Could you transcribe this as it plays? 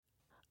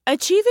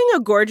Achieving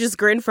a gorgeous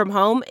grin from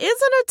home isn't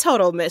a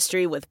total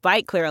mystery with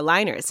Byte Clear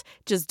aligners.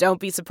 Just don't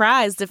be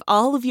surprised if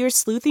all of your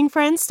sleuthing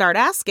friends start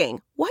asking,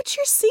 "What's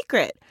your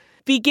secret?"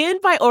 Begin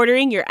by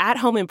ordering your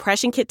at-home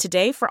impression kit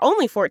today for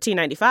only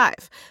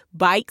 $14.95.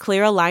 Byte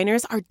Clear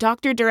aligners are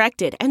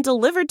doctor-directed and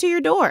delivered to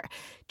your door.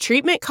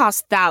 Treatment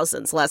costs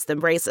thousands less than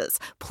braces.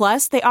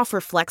 Plus, they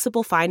offer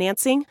flexible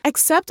financing,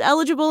 accept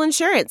eligible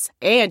insurance,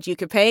 and you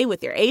can pay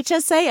with your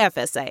HSA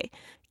FSA.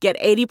 Get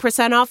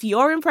 80% off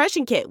your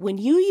impression kit when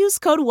you use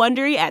code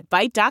WONDERY at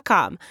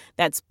Byte.com.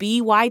 That's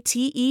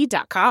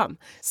BYTE.com.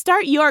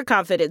 Start your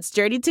confidence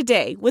journey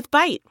today with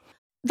Byte.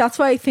 That's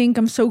why I think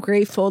I'm so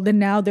grateful that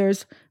now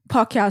there's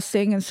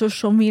podcasting and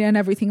social media and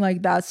everything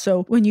like that.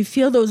 So when you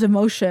feel those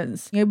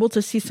emotions, you're able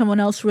to see someone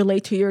else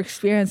relate to your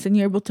experience, and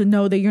you're able to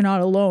know that you're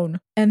not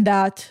alone and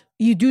that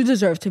you do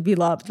deserve to be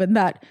loved, and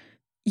that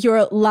you're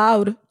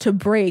allowed to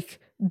break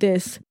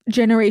this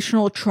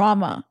generational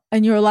trauma,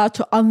 and you're allowed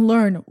to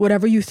unlearn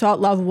whatever you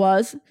thought love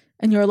was,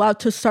 and you're allowed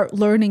to start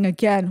learning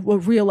again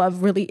what real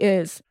love really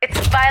is.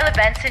 It's Violet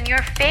Benson,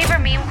 your favorite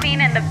meme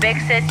queen and the big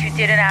sis you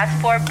didn't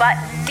ask for but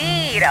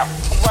need.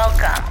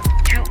 Welcome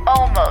to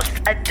Almost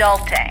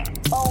Adulting.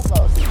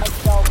 Almost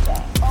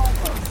Adulting.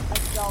 Almost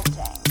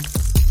Adulting.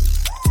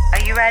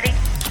 Are you ready?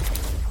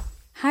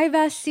 Hi,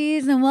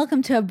 besties, and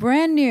welcome to a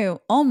brand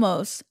new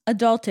Almost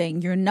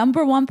Adulting, your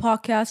number one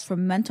podcast for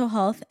mental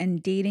health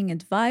and dating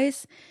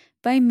advice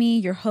by me,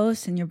 your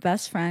host and your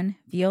best friend,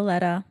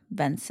 Violetta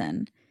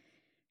Benson.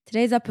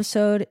 Today's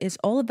episode is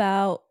all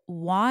about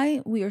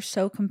why we are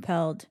so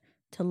compelled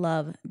to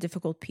love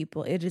difficult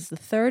people. It is the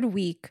third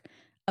week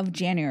of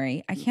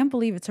January. I can't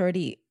believe it's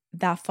already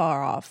that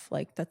far off.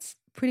 Like, that's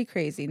pretty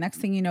crazy. Next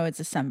thing you know, it's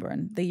December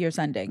and the year's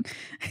ending.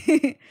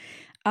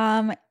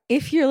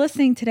 If you're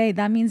listening today,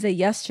 that means that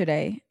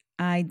yesterday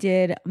I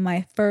did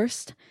my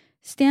first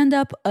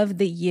stand-up of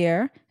the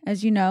year.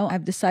 As you know,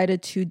 I've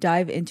decided to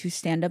dive into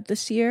stand-up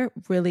this year,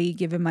 really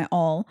give it my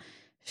all,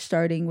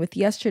 starting with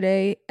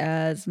yesterday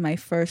as my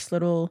first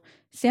little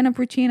stand-up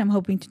routine. I'm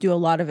hoping to do a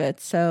lot of it.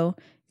 So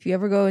if you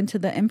ever go into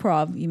the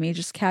improv, you may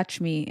just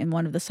catch me in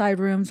one of the side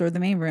rooms or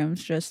the main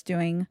rooms just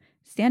doing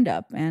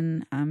stand-up.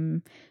 And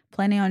I'm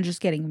planning on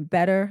just getting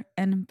better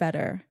and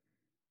better.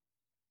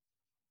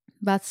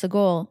 That's the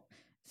goal.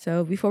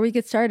 So before we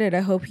get started, I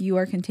hope you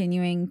are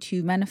continuing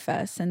to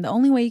manifest. And the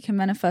only way you can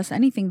manifest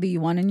anything that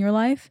you want in your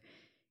life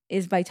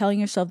is by telling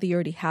yourself that you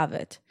already have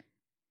it.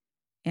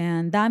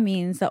 And that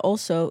means that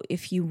also,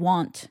 if you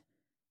want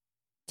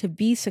to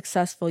be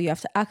successful, you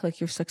have to act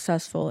like you're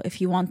successful. If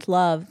you want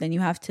love, then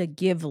you have to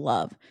give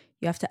love.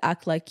 You have to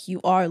act like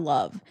you are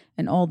love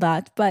and all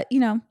that. But,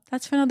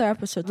 that's for another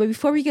episode. But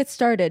before we get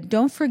started,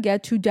 don't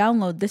forget to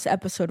download this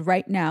episode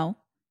right now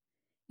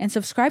and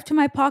subscribe to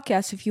my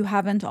podcast if you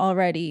haven't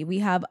already. We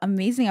have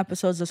amazing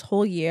episodes this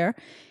whole year,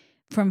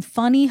 from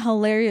funny,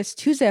 hilarious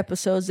Tuesday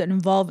episodes that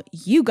involve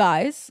you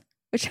guys,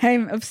 which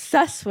I'm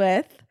obsessed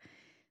with,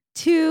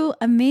 to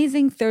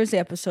amazing Thursday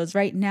episodes.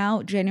 Right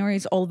now, January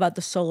is all about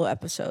the solo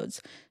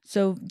episodes.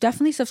 So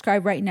definitely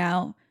subscribe right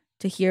now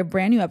to hear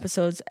brand new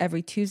episodes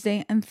every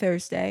Tuesday and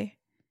Thursday.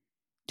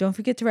 Don't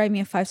forget to write me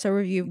a 5-star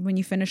review when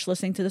you finish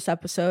listening to this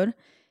episode.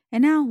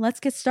 And now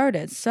let's get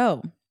started.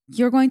 So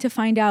you're going to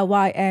find out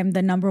why I am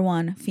the number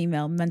one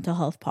female mental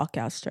health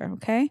podcaster,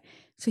 okay?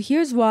 So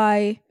here's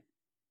why.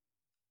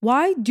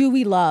 Why do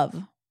we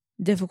love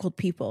difficult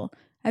people?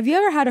 Have you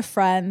ever had a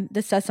friend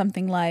that says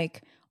something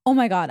like, "Oh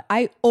my God,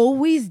 I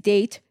always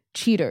date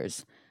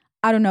cheaters.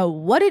 I don't know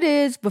what it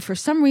is, but for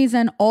some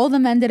reason, all the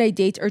men that I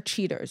date are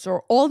cheaters,"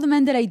 or "all the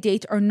men that I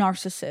date are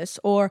narcissists,"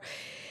 or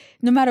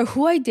 "no matter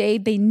who I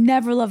date, they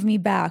never love me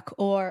back,"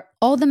 or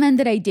 "all the men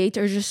that I date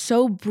are just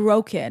so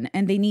broken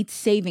and they need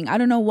saving. I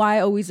don't know why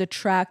I always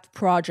attract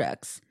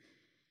projects."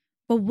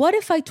 But what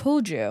if I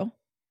told you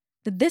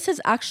that this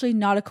is actually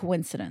not a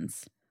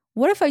coincidence?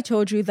 What if I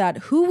told you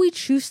that who we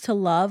choose to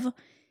love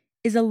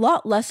is a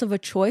lot less of a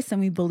choice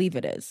than we believe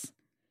it is?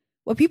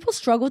 What people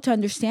struggle to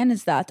understand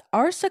is that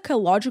our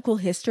psychological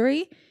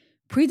history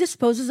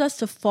predisposes us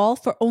to fall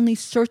for only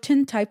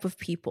certain type of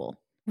people.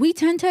 We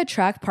tend to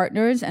attract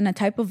partners and a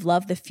type of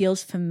love that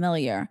feels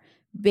familiar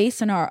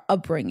based on our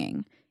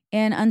upbringing.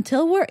 And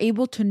until we're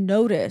able to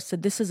notice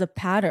that this is a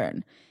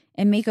pattern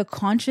and make a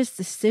conscious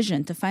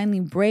decision to finally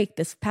break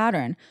this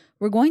pattern,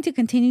 we're going to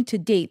continue to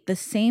date the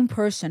same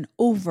person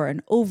over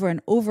and over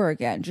and over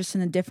again, just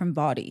in a different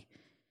body.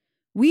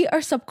 We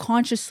are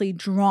subconsciously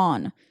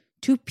drawn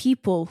to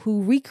people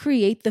who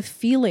recreate the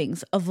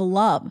feelings of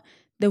love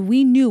that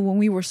we knew when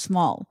we were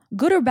small,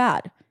 good or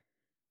bad.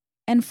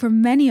 And for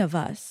many of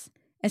us,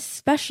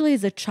 especially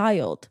as a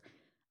child,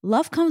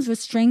 love comes with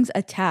strings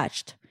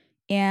attached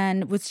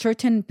and with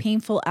certain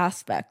painful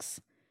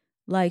aspects,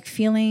 like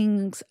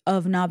feelings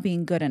of not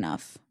being good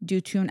enough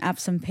due to an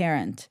absent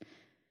parent,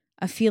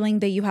 a feeling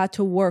that you had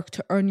to work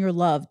to earn your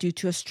love due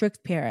to a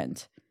strict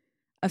parent,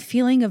 a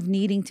feeling of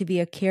needing to be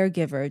a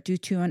caregiver due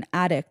to an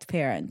addict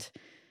parent,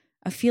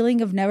 a feeling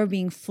of never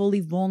being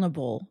fully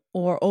vulnerable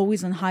or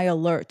always on high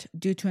alert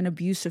due to an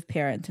abusive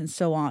parent, and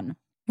so on.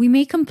 We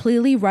may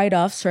completely write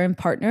off certain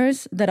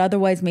partners that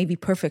otherwise may be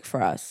perfect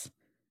for us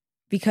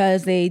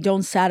because they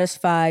don't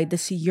satisfy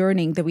this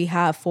yearning that we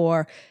have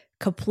for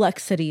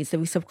complexities that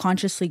we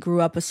subconsciously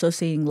grew up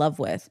associating love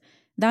with.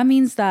 That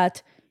means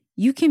that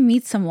you can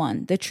meet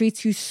someone that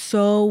treats you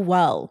so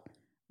well,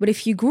 but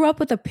if you grew up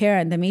with a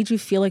parent that made you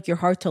feel like you're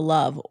hard to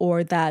love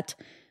or that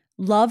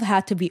love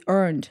had to be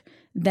earned,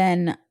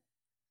 then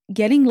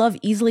getting love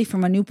easily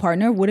from a new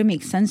partner wouldn't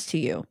make sense to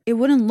you. It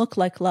wouldn't look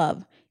like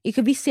love. It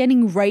could be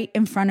standing right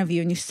in front of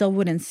you and you still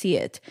wouldn't see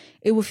it.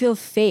 It would feel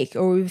fake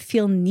or it would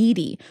feel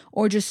needy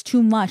or just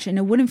too much and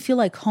it wouldn't feel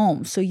like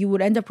home. So you would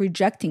end up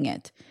rejecting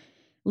it,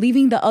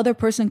 leaving the other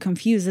person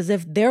confused as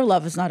if their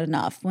love is not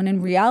enough, when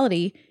in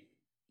reality,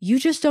 you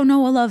just don't know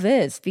what love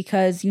is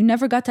because you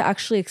never got to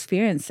actually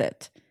experience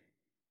it.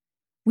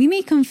 We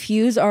may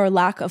confuse our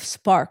lack of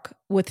spark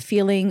with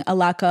feeling a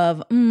lack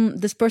of,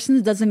 this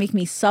person doesn't make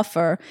me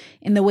suffer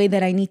in the way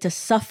that I need to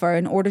suffer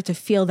in order to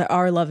feel that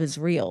our love is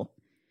real.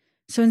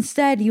 So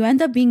instead, you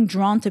end up being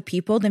drawn to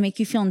people that make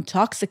you feel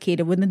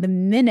intoxicated within the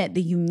minute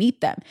that you meet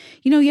them.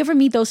 You know, you ever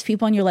meet those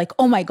people and you're like,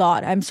 oh my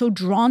God, I'm so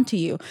drawn to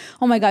you.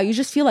 Oh my God, you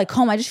just feel like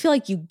home. I just feel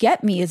like you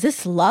get me. Is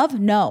this love?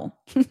 No,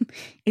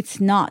 it's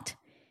not.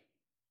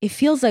 It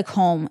feels like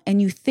home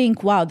and you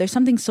think, wow, there's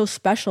something so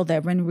special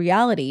there. But in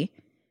reality,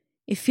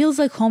 it feels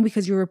like home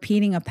because you're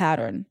repeating a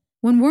pattern.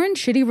 When we're in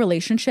shitty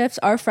relationships,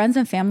 our friends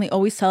and family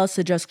always tell us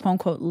to just quote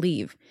unquote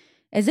leave,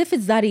 as if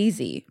it's that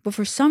easy. But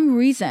for some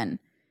reason,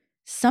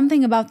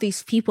 something about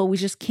these people, we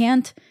just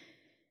can't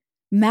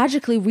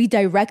magically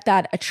redirect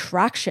that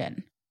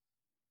attraction.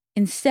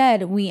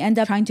 Instead, we end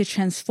up trying to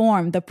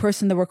transform the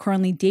person that we're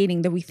currently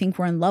dating that we think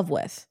we're in love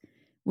with,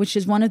 which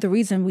is one of the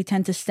reasons we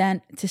tend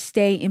to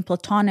stay in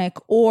platonic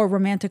or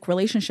romantic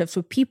relationships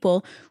with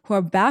people who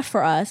are bad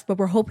for us, but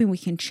we're hoping we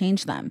can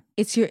change them.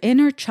 It's your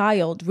inner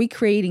child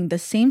recreating the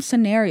same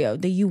scenario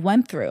that you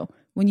went through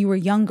when you were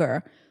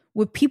younger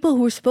with people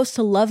who were supposed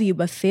to love you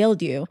but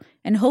failed you,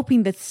 and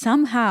hoping that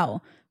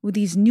somehow with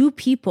these new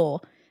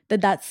people,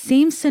 that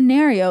same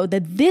scenario,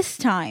 that this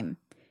time,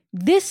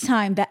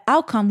 the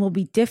outcome will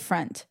be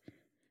different.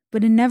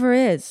 But it never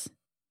is.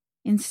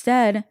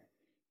 Instead,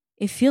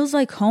 it feels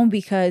like home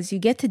because you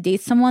get to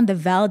date someone that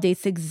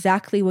validates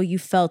exactly what you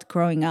felt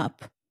growing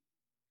up.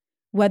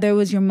 Whether it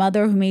was your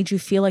mother who made you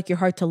feel like you're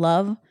hard to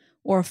love,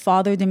 or a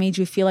father that made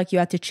you feel like you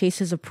had to chase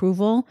his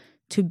approval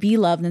to be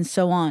loved and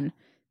so on,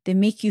 they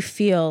make you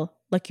feel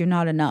like you're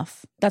not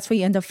enough. That's why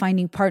you end up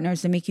finding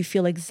partners that make you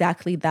feel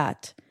exactly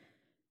that.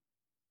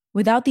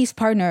 Without these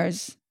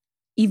partners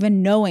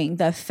even knowing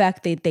the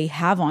effect that they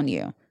have on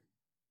you,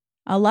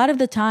 a lot of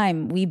the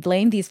time we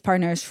blame these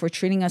partners for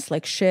treating us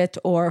like shit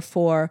or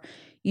for,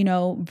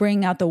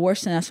 bringing out the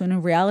worst in us, when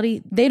in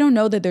reality, they don't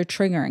know that they're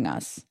triggering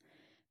us.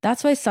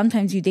 That's why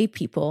sometimes you date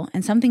people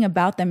and something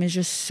about them is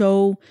just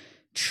so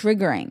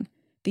triggering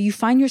that you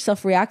find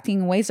yourself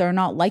reacting in ways that are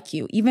not like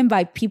you, even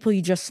by people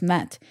you just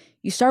met.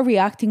 You start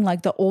reacting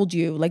like the old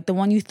you, like the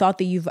one you thought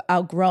that you've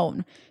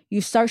outgrown.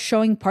 You start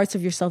showing parts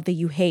of yourself that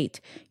you hate.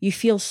 You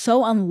feel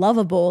so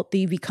unlovable that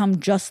you become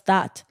just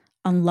that,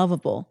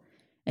 unlovable.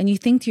 And you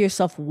think to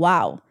yourself,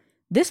 wow,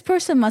 this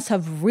person must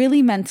have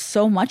really meant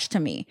so much to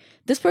me.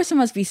 This person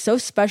must be so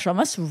special. I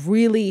must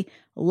really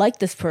like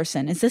this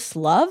person. Is this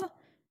love?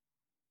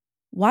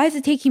 Why is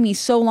it taking me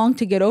so long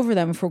to get over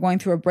them if we're going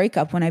through a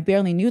breakup when I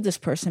barely knew this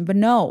person? But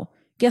no,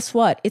 guess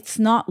what? It's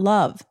not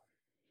love.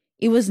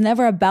 It was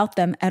never about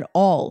them at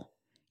all.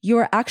 You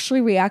are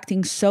actually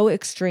reacting so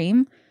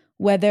extreme,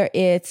 whether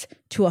it's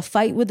to a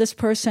fight with this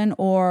person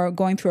or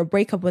going through a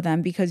breakup with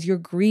them, because you're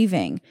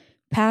grieving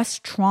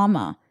past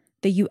trauma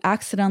that you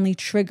accidentally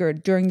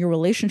triggered during your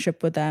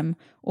relationship with them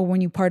or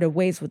when you parted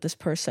ways with this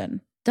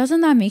person.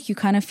 Doesn't that make you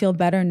kind of feel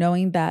better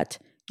knowing that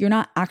you're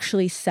not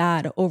actually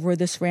sad over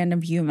this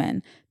random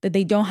human, that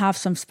they don't have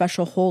some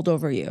special hold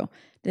over you,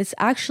 that it's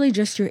actually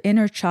just your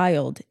inner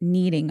child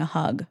needing a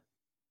hug?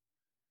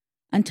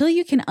 Until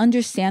you can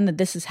understand that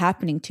this is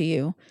happening to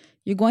you,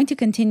 you're going to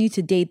continue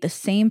to date the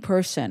same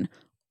person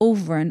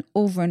over and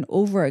over and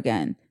over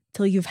again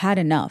till you've had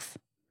enough,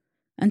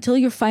 until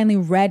you're finally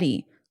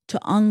ready to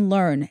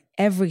unlearn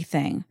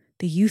everything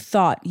that you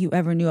thought you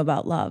ever knew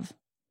about love.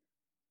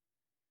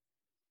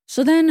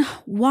 So then,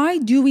 why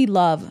do we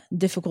love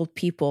difficult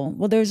people?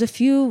 Well, there's a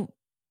few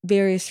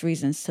various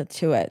reasons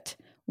to it.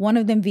 One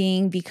of them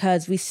being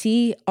because we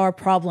see our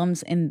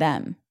problems in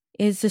them.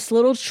 It's this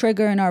little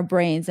trigger in our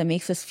brains that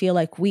makes us feel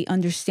like we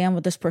understand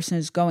what this person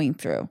is going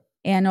through.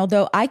 And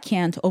although I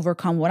can't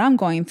overcome what I'm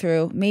going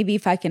through, maybe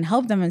if I can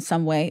help them in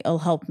some way, it'll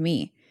help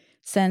me.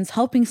 Since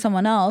helping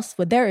someone else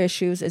with their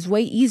issues is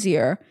way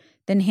easier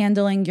than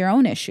handling your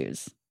own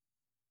issues.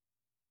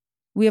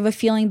 We have a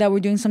feeling that we're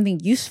doing something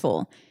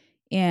useful,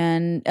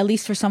 and at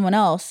least for someone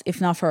else,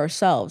 if not for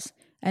ourselves.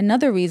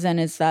 Another reason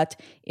is that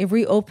it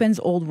reopens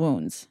old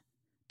wounds.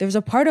 There's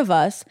a part of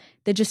us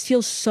that just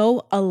feels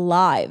so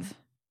alive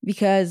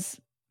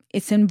because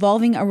it's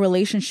involving a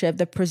relationship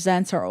that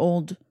presents our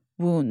old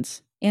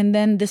wounds. And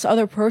then this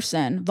other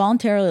person,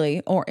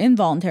 voluntarily or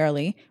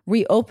involuntarily,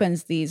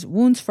 reopens these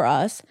wounds for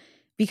us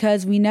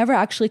because we never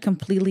actually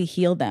completely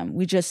heal them.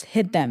 We just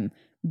hid them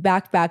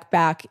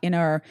back in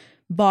our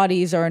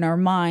bodies or in our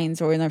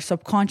minds or in our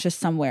subconscious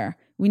somewhere.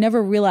 We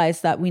never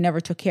realized that we never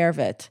took care of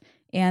it.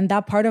 And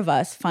that part of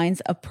us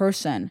finds a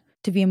person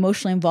to be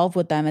emotionally involved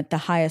with them at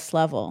the highest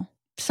level.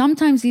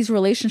 Sometimes these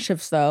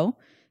relationships, though,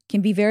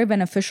 can be very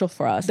beneficial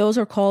for us. Those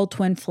are called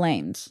twin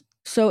flames.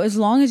 So as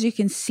long as you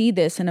can see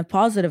this in a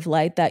positive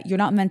light, that you're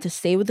not meant to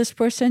stay with this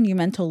person, you're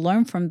meant to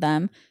learn from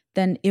them,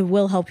 then it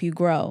will help you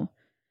grow.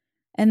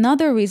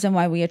 Another reason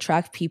why we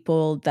attract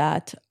people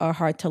that are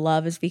hard to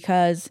love is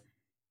because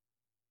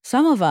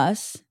some of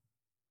us,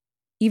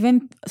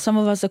 even some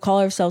of us that call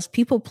ourselves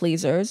people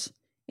pleasers,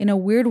 in a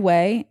weird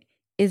way,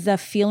 is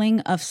that feeling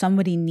of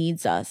somebody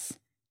needs us.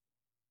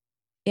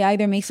 It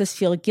either makes us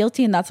feel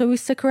guilty and that's why we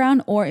stick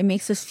around, or it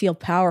makes us feel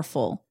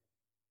powerful.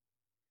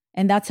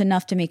 And that's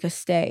enough to make us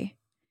stay,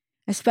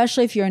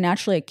 especially if you're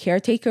naturally a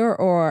caretaker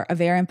or a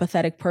very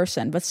empathetic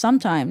person. But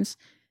sometimes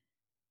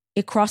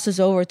it crosses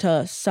over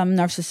to some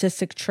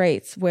narcissistic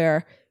traits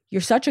where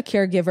you're such a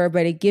caregiver,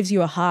 but it gives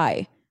you a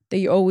high that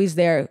you're always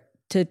there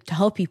to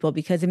help people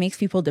because it makes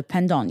people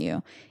depend on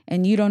you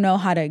and you don't know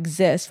how to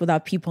exist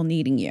without people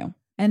needing you.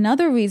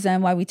 Another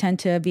reason why we tend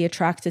to be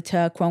attracted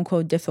to quote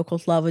unquote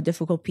difficult love or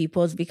difficult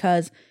people is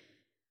because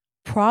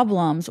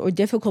problems or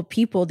difficult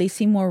people, they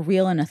seem more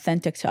real and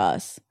authentic to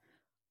us.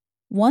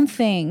 One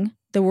thing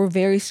that we're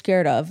very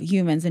scared of,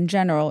 humans in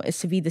general, is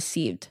to be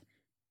deceived.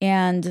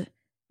 And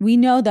we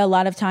know that a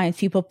lot of times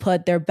people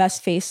put their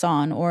best face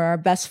on or our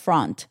best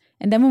front.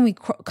 And then when we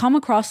come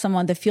across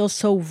someone that feels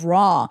so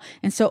raw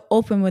and so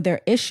open with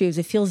their issues,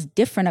 it feels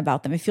different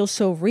about them. It feels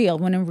so real.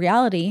 When in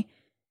reality,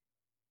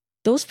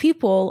 those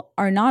people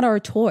are not our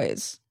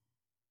toys.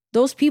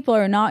 Those people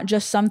are not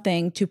just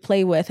something to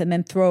play with and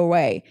then throw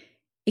away.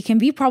 It can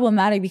be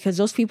problematic because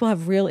those people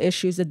have real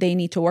issues that they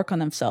need to work on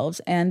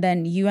themselves. And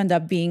then you end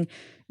up being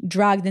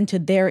dragged into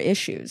their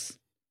issues.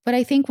 But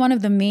I think one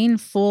of the main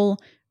full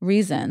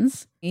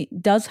reasons,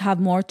 it does have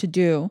more to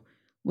do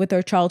with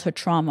our childhood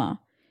trauma.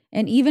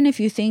 And even if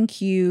you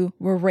think you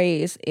were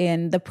raised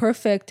in the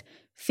perfect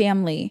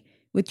family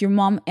with your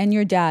mom and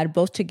your dad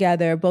both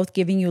together, both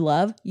giving you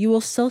love, you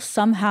will still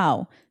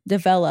somehow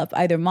develop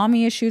either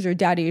mommy issues or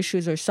daddy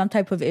issues or some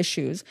type of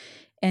issues.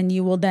 And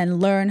you will then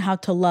learn how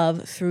to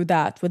love through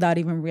that without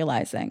even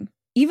realizing.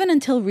 Even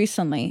until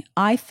recently,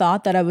 I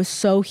thought that I was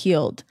so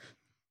healed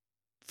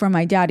from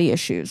my daddy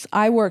issues.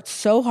 I worked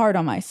so hard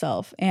on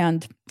myself.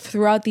 And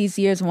throughout these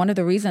years, one of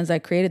the reasons I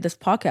created this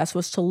podcast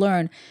was to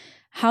learn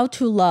how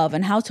to love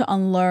and how to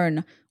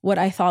unlearn what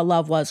I thought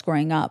love was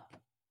growing up.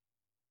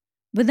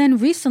 But then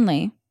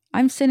recently,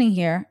 I'm sitting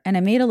here and I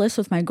made a list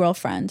with my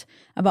girlfriend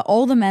about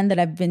all the men that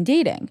I've been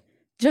dating,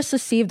 just to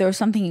see if there was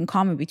something in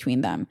common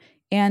between them.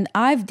 And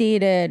I've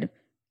dated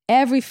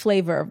every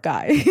flavor of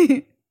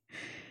guy,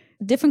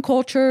 different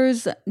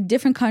cultures,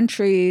 different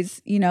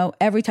countries,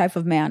 every type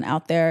of man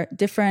out there,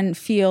 different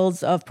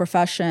fields of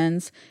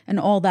professions and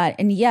all that.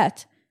 And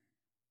yet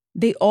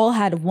they all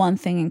had one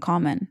thing in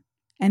common.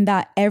 And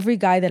that every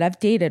guy that I've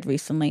dated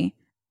recently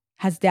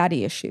has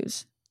daddy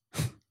issues.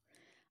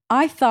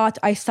 I thought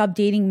I stopped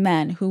dating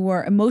men who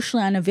were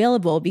emotionally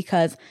unavailable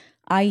because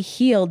I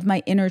healed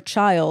my inner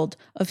child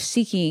of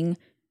seeking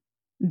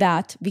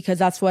that, because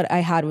that's what I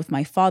had with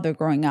my father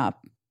growing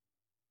up.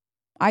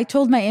 I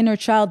told my inner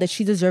child that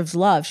she deserves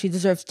love, she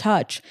deserves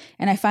touch,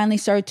 and I finally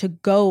started to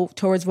go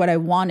towards what I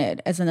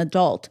wanted as an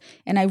adult,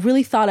 and I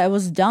really thought I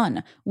was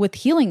done with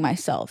healing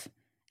myself.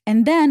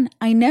 And then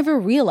I never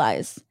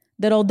realized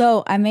that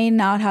although I may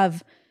not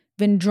have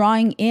been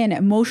drawing in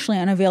emotionally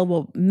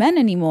unavailable men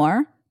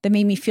anymore that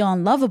made me feel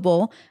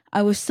unlovable,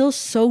 I was still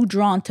so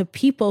drawn to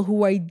people who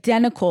were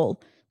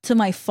identical to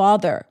my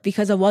father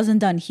because I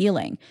wasn't done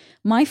healing.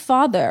 My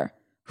father,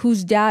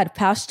 whose dad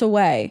passed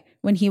away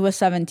when he was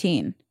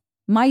 17,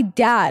 my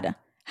dad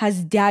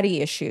has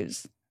daddy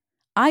issues.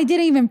 I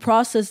didn't even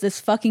process this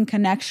fucking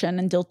connection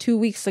until 2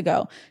 weeks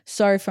ago.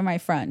 Sorry for my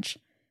French.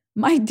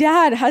 My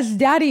dad has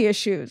daddy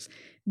issues.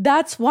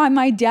 That's why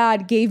my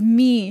dad gave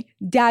me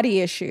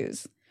daddy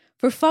issues.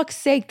 For fuck's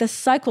sake, the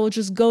cycle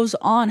just goes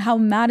on. How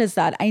mad is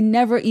that? I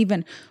never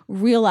even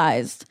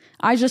realized.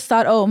 I just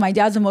thought, oh, my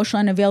dad's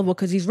emotionally unavailable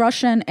because he's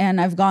Russian and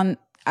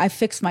I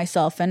fixed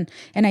myself and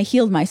I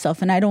healed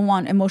myself and I don't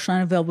want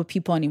emotionally unavailable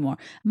people anymore.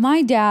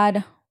 My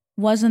dad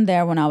wasn't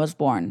there when I was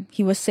born.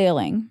 He was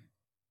sailing.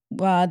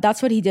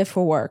 That's what he did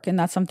for work. And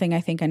that's something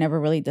I think I never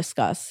really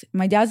discussed.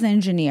 My dad's an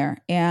engineer,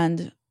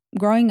 and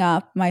growing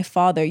up, my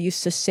father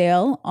used to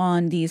sail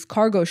on these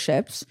cargo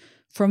ships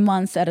for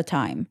months at a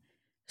time.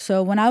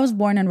 So when I was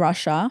born in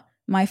Russia,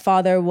 my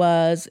father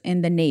was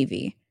in the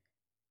Navy,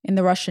 in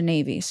the Russian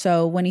Navy.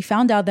 So when he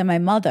found out that my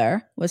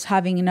mother was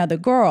having another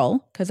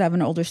girl, because I have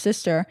an older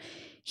sister,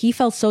 he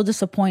felt so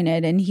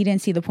disappointed and he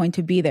didn't see the point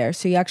to be there.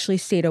 So he actually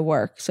stayed at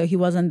work. So he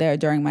wasn't there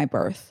during my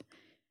birth.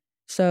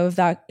 So if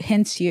that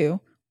hints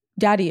you,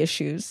 daddy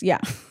issues, yeah.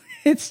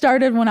 It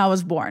started when I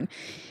was born.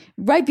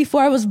 Right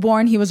before I was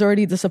born, he was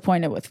already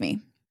disappointed with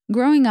me.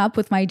 Growing up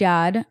with my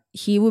dad,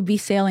 he would be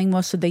sailing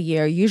most of the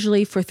year,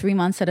 usually for 3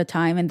 months at a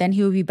time, and then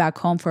he would be back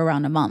home for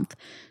around a month.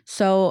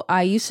 So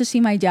I used to see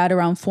my dad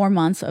around 4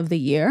 months of the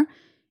year.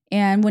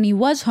 And when he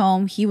was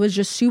home, he was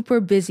just super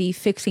busy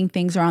fixing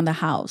things around the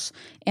house.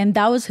 And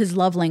that was his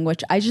love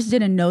language. I just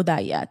didn't know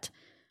that yet.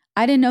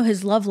 I didn't know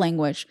his love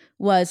language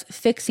was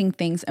fixing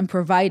things and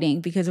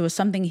providing because it was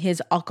something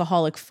his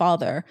alcoholic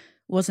father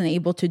wasn't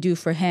able to do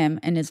for him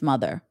and his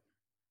mother.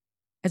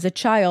 As a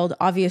child,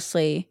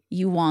 obviously,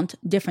 you want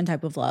different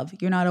type of love.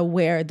 You're not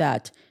aware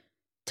that,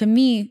 to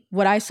me,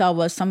 what I saw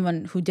was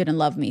someone who didn't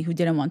love me, who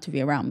didn't want to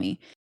be around me.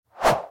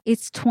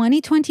 It's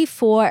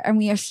 2024 and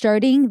we are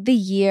starting the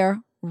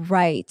year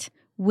right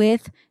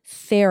with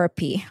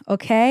therapy,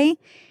 okay?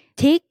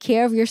 Take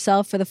care of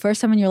yourself for the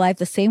first time in your life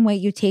the same way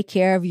you take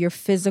care of your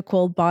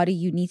physical body.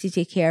 You need to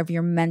take care of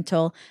your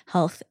mental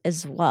health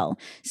as well.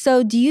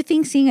 So do you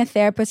think seeing a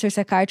therapist or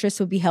psychiatrist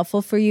would be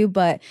helpful for you?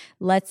 But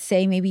let's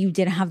say maybe you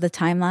didn't have the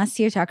time last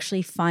year to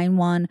actually find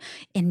one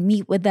and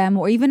meet with them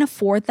or even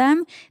afford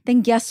them.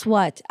 Then guess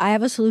what? I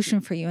have a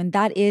solution for you, and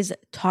that is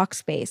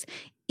Talkspace.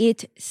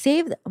 It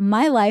saved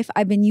my life.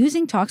 I've been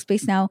using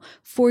Talkspace now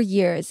for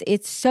years.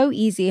 It's so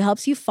easy. It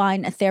helps you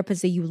find a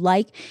therapist that you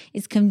like.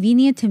 It's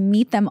convenient to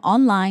meet them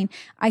online.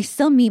 I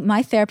still meet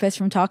my therapist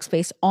from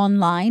Talkspace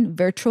online,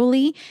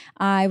 virtually.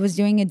 I was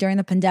doing it during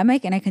the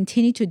pandemic and I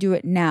continue to do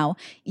it now.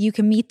 You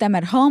can meet them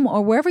at home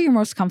or wherever you're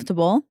most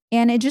comfortable.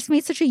 And it just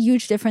made such a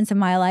huge difference in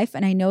my life.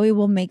 And I know it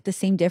will make the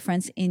same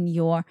difference in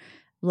your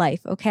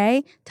life,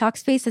 okay?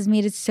 Talkspace has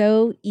made it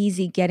so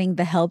easy getting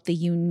the help that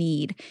you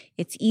need.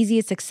 It's easy,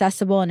 it's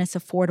accessible, and it's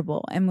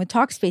affordable. And with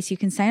Talkspace, you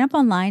can sign up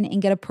online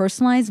and get a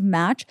personalized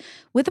match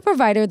with a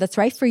provider that's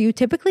right for you,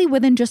 typically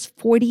within just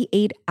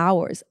 48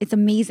 hours. It's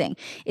amazing.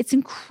 It's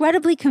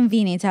incredibly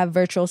convenient to have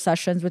virtual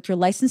sessions with your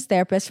licensed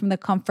therapist from the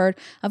comfort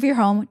of your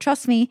home.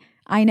 Trust me,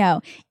 I know.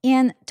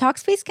 And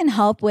Talkspace can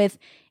help with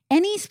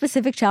any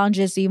specific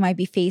challenges that you might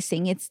be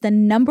facing. It's the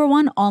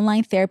 #1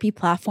 online therapy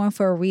platform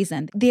for a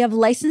reason. They have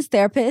licensed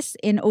therapists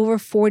in over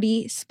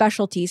 40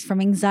 specialties,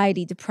 from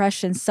anxiety,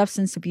 depression,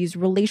 substance abuse,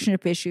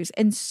 relationship issues,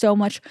 and so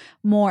much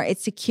more.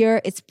 It's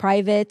secure, it's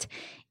private,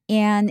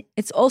 and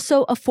it's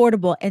also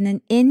affordable and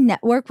an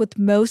in-network with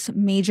most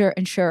major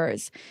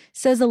insurers.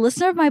 So as a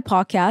listener of my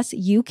podcast,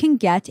 you can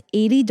get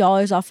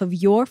 $80 off of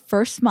your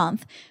first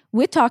month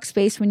with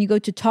Talkspace when you go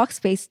to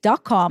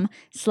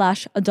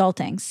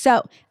Talkspace.com/adulting.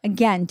 So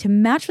again, to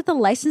match with a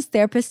licensed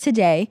therapist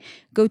today,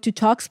 go to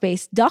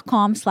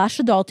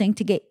Talkspace.com/adulting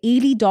to get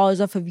 $80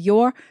 off of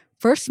your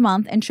first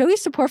month and show your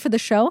support for the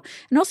show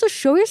and also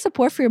show your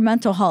support for your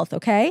mental health,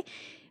 okay?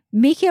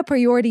 Make it a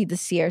priority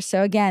this year.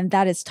 So again,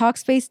 that is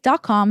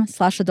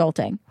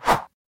Talkspace.com/adulting.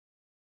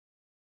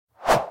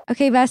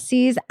 Okay,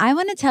 besties, I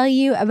want to tell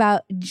you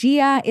about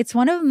Gia. It's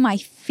one of my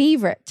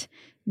favorite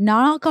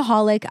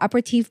non-alcoholic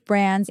aperitif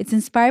brands. It's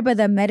inspired by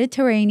the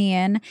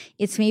Mediterranean.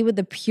 It's made with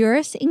the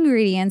purest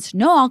ingredients,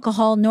 no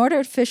alcohol, no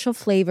artificial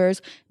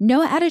flavors,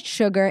 no added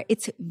sugar.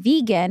 It's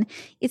vegan.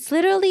 It's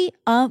literally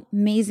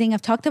amazing.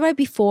 I've talked about it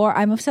before.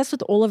 I'm obsessed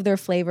with all of their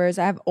flavors.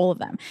 I have all of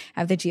them.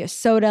 I have the Gia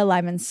soda,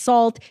 lime and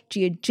salt,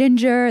 Gia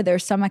ginger, their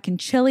stomach and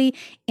chili.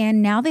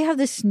 And now they have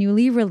this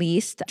newly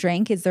released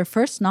drink. It's their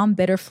first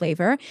non-bitter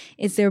flavor.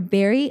 It's their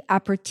berry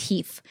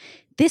aperitif.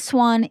 This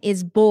one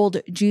is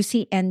bold,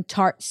 juicy, and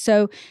tart.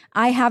 So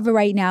I have it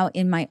right now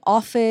in my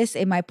office,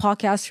 in my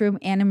podcast room,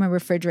 and in my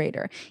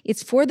refrigerator.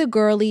 It's for the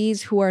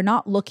girlies who are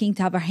not looking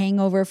to have a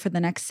hangover for the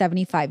next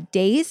 75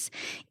 days.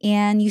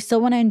 And you still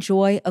want to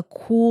enjoy a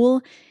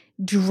cool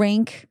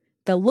drink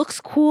that looks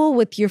cool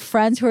with your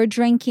friends who are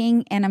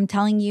drinking. And I'm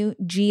telling you,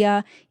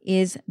 Gia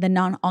is the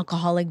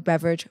non-alcoholic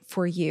beverage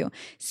for you.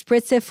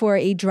 Spritz it for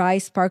a dry,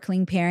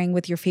 sparkling pairing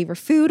with your favorite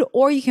food,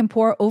 or you can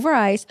pour over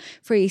ice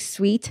for a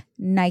sweet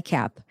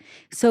nightcap.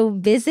 So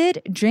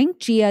visit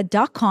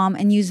drinkgia.com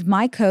and use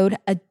my code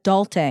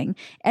ADULTING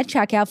at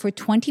checkout for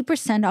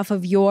 20% off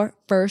of your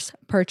first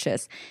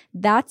purchase.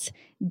 That's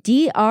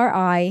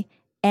drinkgia.com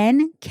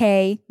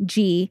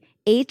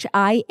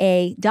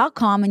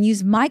and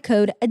use my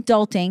code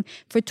ADULTING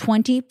for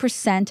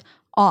 20%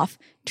 off.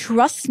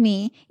 Trust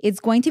me, it's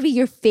going to be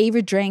your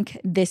favorite drink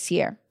this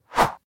year.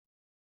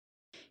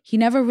 He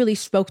never really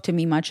spoke to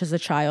me much as a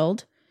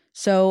child,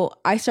 so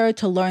I started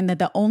to learn that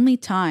the only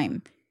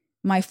time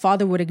my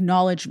father would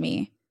acknowledge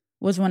me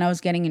was when I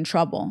was getting in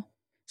trouble.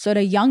 So at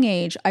a young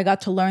age, I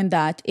got to learn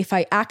that if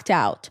I act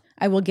out,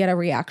 I will get a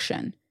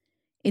reaction.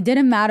 It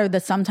didn't matter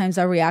that sometimes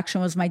that reaction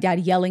was my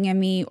dad yelling at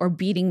me or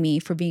beating me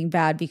for being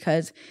bad,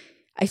 because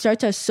I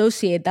started to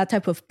associate that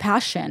type of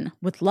passion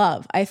with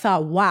love. I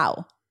thought,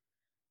 wow,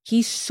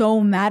 he's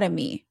so mad at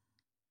me.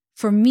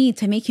 For me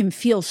to make him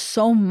feel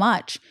so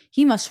much,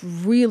 he must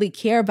really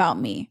care about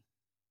me.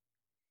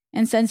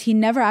 And since he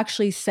never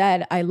actually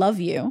said, I love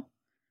you,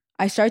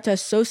 I started to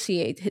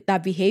associate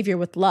that behavior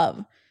with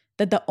love,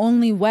 that the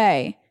only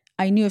way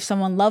I knew if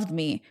someone loved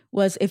me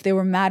was if they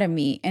were mad at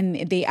me and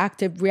they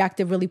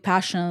reacted really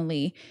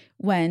passionately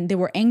when they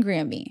were angry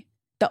at me.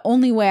 The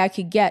only way I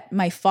could get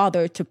my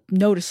father to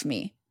notice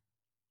me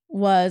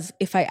was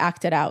if I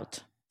acted out.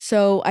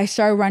 So I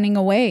started running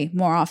away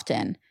more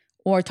often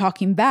or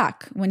talking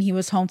back when he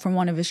was home from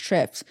one of his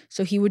trips.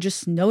 So he would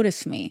just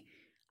notice me.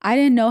 I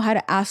didn't know how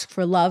to ask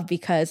for love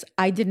because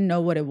I didn't know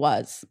what it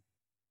was,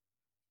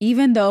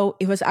 even though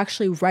it was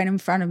actually right in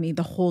front of me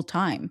the whole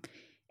time,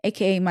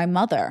 aka my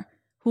mother,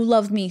 who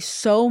loved me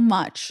so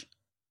much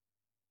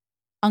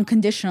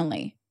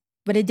unconditionally.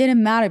 But it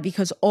didn't matter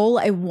because all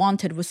I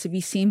wanted was to be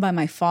seen by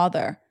my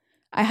father.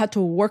 I had to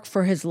work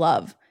for his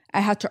love. I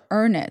had to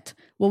earn it.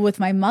 Well, with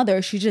my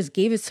mother, she just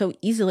gave it so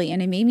easily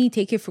and it made me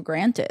take it for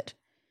granted.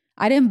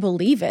 I didn't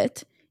believe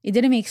it. It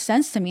didn't make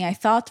sense to me. I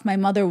thought my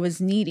mother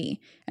was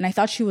needy and I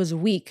thought she was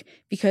weak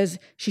because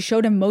she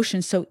showed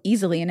emotion so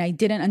easily and I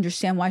didn't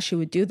understand why she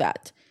would do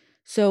that.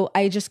 So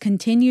I just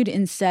continued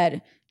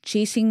instead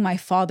chasing my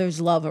father's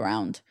love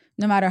around.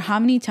 No matter how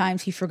many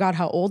times he forgot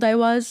how old I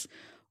was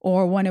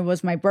or when it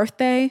was my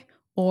birthday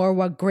or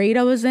what grade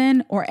I was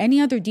in or any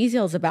other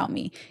details about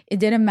me. It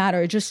didn't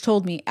matter. It just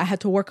told me I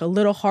had to work a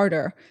little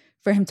harder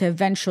for him to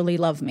eventually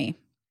love me.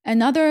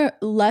 Another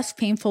less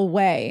painful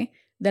way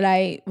that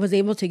I was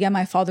able to get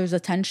my father's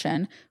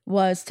attention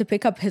was to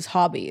pick up his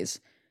hobbies.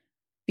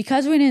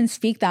 Because we didn't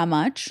speak that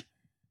much,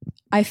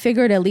 I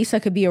figured at least I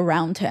could be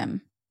around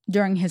him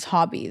during his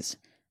hobbies.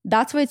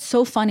 That's why it's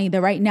so funny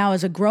that right now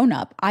as a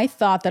grown-up, I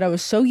thought that I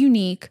was so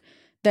unique,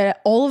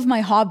 that all of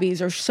my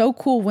hobbies are so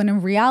cool, when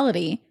in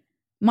reality,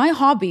 my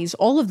hobbies,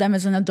 all of them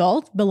as an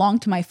adult, belong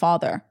to my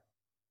father.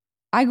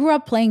 I grew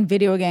up playing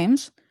video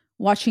games,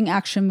 watching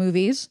action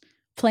movies,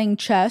 playing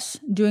chess,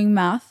 doing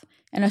math,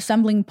 and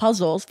assembling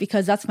puzzles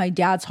because that's my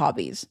dad's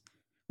hobbies,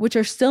 which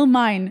are still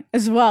mine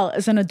as well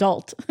as an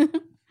adult.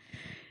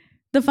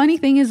 The funny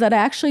thing is that I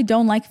actually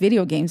don't like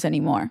video games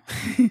anymore.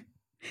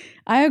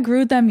 I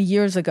outgrew them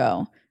years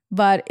ago,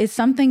 but it's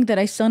something that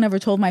I still never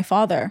told my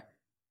father.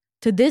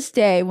 To this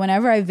day,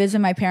 whenever I visit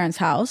my parents'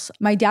 house,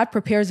 my dad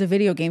prepares a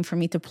video game for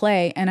me to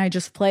play and I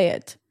just play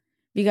it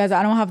because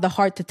I don't have the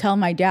heart to tell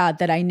my dad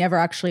that I never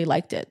actually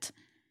liked it.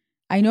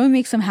 I know it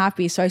makes him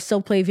happy, so I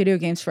still play video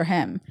games for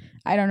him.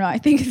 I don't know. I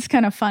think it's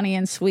kind of funny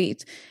and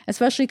sweet,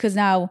 especially because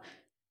now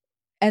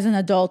as an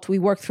adult, we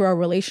work through our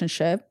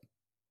relationship.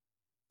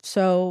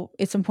 So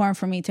it's important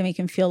for me to make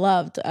him feel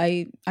loved.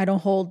 I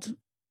don't hold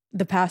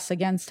the past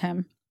against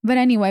him. But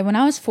anyway, when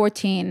I was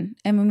 14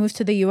 and we moved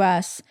to the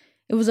US,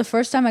 it was the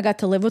first time I got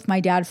to live with my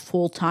dad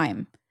full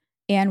time.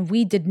 And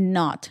we did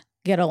not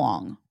get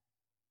along.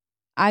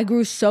 I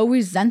grew so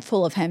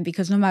resentful of him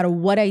because no matter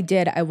what I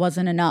did, I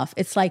wasn't enough.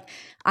 It's like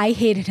I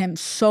hated him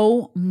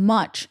so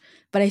much,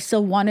 but I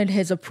still wanted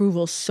his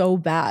approval so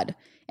bad.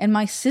 And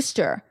my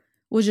sister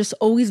was just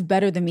always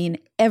better than me in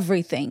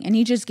everything. And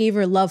he just gave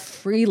her love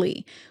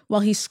freely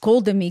while he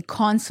scolded me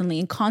constantly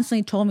and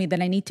constantly told me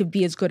that I need to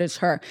be as good as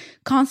her.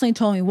 Constantly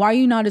told me, why are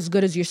you not as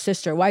good as your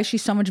sister? Why is she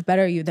so much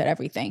better at you than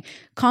everything?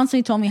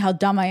 Constantly told me how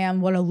dumb I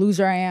am, what a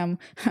loser I am,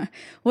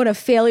 what a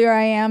failure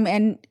I am.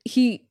 And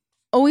he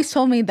always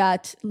told me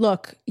that,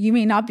 look, you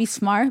may not be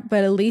smart,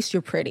 but at least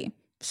you're pretty.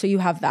 So you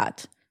have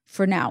that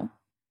for now.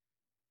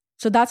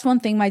 So that's one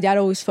thing my dad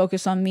always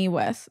focused on me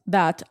with,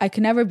 that I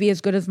can never be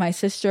as good as my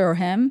sister or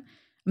him.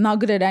 I'm not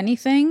good at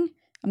anything.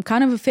 I'm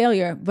kind of a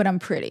failure, but I'm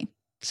pretty.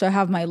 So I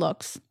have my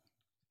looks.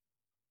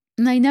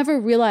 And I never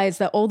realized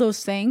that all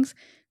those things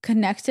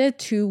connected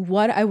to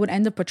what I would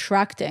end up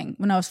attracting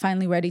when I was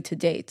finally ready to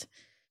date.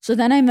 So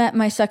then I met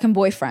my second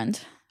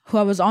boyfriend, who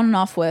I was on and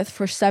off with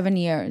for 7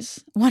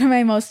 years. One of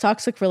my most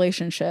toxic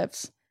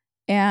relationships.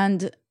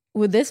 And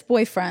with this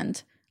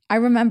boyfriend, I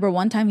remember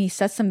one time he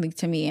said something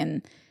to me,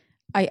 and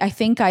I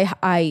think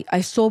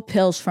I stole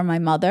pills from my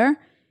mother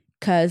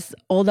because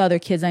all the other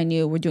kids I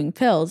knew were doing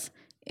pills.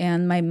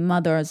 And my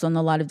mother is on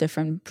a lot of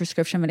different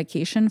prescription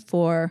medication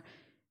for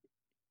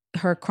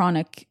her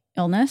chronic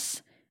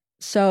illness.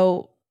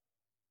 So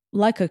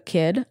like a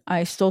kid,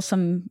 I stole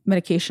some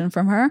medication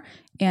from her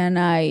and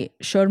I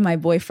showed my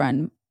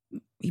boyfriend,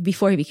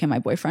 before he became my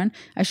boyfriend,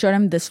 I showed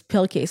him this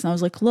pill case and I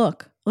was like,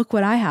 look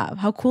what I have.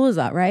 How cool is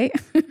that, right?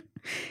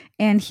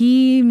 And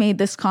he made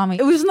this comment.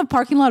 It was in the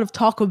parking lot of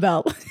Taco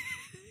Bell.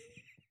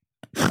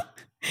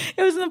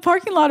 It was in the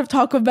parking lot of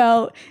Taco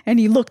Bell, and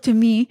he looked at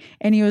me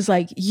and he was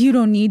like, you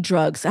don't need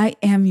drugs. I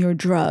am your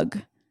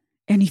drug.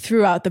 And he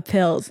threw out the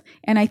pills.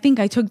 And I think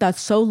I took that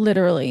so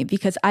literally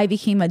because I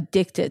became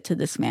addicted to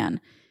this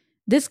man.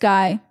 This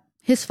guy,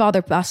 his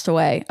father passed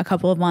away a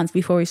couple of months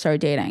before we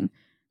started dating.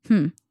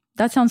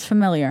 That sounds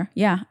familiar.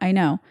 Yeah, I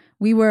know.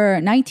 We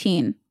were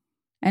 19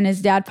 and his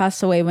dad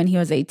passed away when he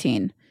was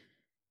 18.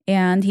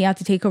 And he had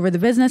to take over the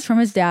business from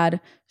his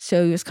dad.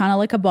 So he was kind of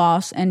like a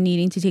boss and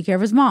needing to take care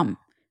of his mom.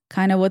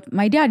 Kind of what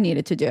my dad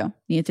needed to do.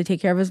 Needed to take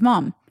care of his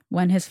mom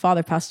when his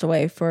father passed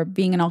away for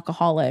being an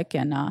alcoholic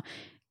and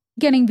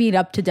getting beat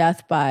up to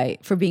death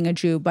for being a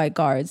Jew by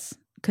guards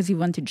because he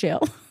went to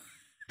jail.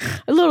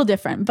 A little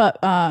different, but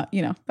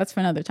that's for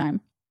another time.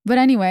 But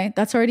anyway,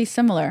 that's already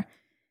similar.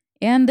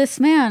 And this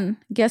man,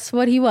 guess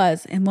what he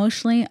was?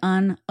 Emotionally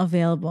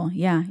unavailable.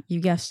 Yeah,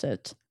 you guessed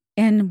it.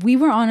 And we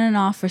were on and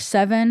off for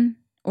 7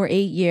 or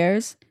 8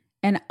 years,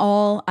 and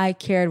all I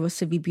cared was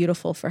to be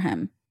beautiful for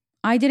him.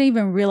 I didn't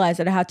even realize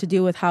that it had to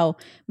do with how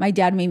my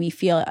dad made me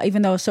feel,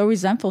 even though I was so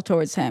resentful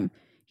towards him.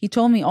 He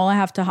told me all I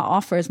have to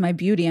offer is my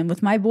beauty. And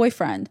with my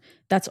boyfriend,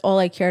 that's all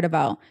I cared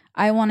about.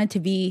 I wanted to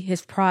be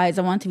his prize.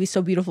 I wanted to be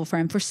so beautiful for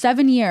him. For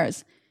 7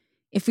 years,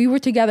 if we were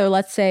together,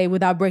 let's say,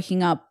 without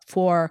breaking up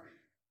for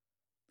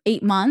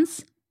 8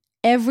 months,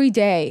 every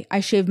day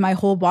I shaved my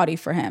whole body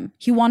for him.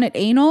 He wanted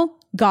anal,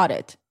 got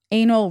it.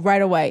 Anal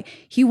right away.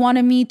 He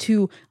wanted me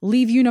to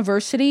leave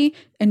university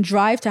and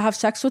drive to have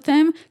sex with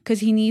him because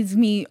he needs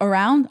me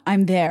around.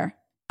 I'm there.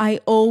 I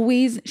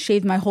always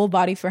shaved my whole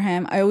body for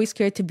him. I always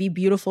cared to be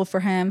beautiful for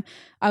him.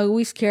 I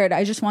always cared.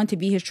 I just wanted to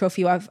be his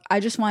trophy wife. I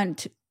just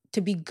wanted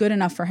to be good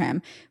enough for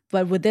him.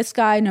 But with this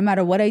guy, no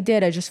matter what I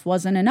did, I just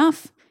wasn't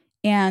enough.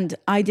 And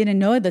I didn't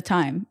know at the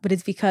time, but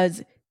it's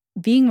because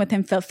being with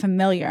him felt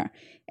familiar.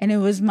 And it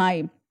was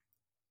my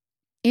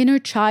inner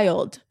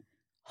child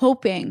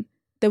hoping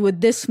that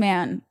with this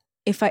man,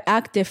 if I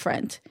act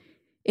different,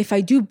 if I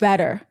do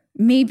better,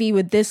 maybe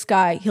with this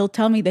guy, he'll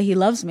tell me that he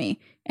loves me.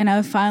 And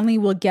I finally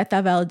will get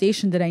that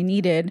validation that I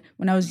needed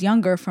when I was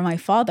younger from my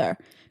father,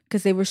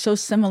 because they were so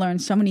similar in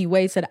so many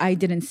ways that I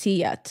didn't see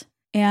yet.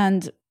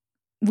 And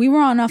we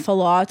were on off a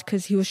lot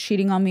because he was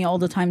cheating on me all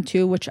the time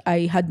too, which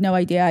I had no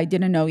idea. I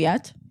didn't know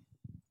yet.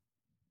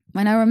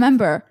 And I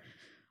remember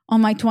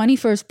on my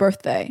 21st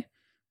birthday,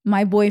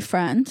 my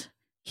boyfriend,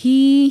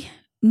 he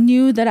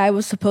knew that I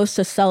was supposed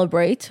to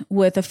celebrate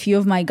with a few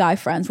of my guy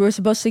friends. We were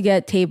supposed to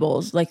get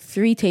tables, like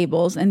 3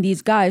 tables. And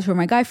these guys who were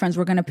my guy friends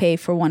were going to pay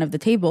for one of the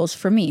tables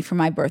for me, for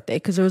my birthday,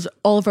 because it was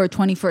all of our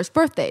 21st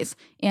birthdays.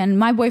 And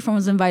my boyfriend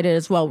was invited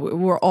as well. We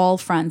were all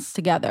friends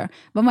together.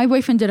 But my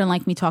boyfriend didn't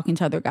like me talking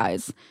to other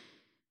guys.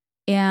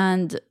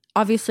 And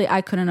obviously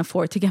I couldn't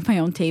afford to get my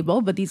own table,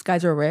 but these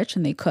guys are rich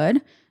and they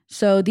could.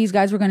 So these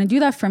guys were going to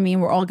do that for me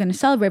and we're all going to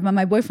celebrate. But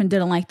my boyfriend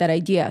didn't like that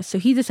idea. So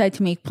he decided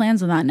to make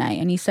plans on that night.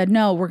 And he said,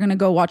 no, we're going to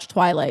go watch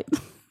Twilight.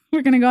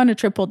 We're going to go on a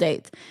triple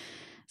date.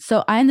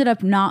 So I ended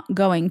up not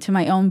going to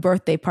my own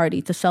birthday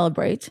party to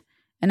celebrate.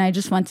 And I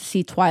just went to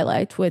see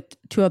Twilight with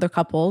 2 other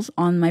couples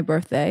on my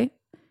birthday.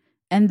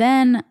 And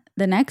then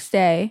the next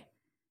day,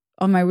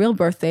 on my real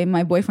birthday,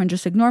 my boyfriend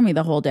just ignored me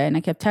the whole day. And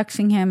I kept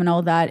texting him and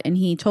all that. And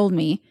he told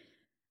me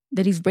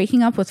that he's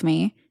breaking up with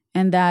me.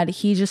 And that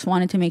he just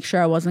wanted to make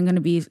sure I wasn't going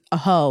to be a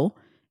hoe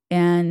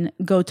and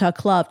go to a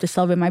club to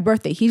celebrate my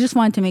birthday. He just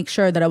wanted to make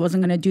sure that I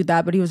wasn't going to do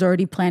that, but he was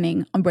already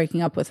planning on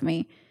breaking up with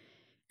me.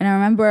 And I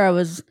remember I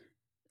was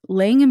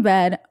laying in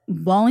bed,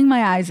 bawling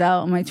my eyes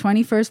out on my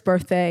 21st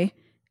birthday.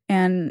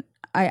 And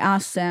I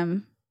asked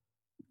him,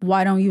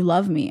 why don't you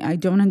love me? I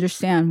don't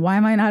understand. Why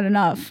am I not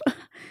enough?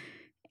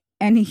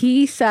 And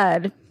he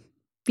said,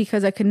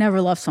 because I could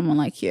never love someone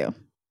like you.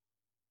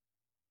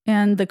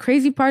 And the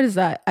crazy part is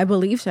that I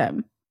believed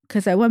him.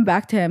 Because I went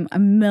back to him a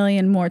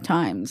million more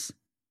times.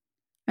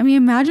 I mean,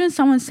 imagine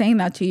someone saying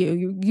that to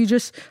you. You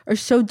just are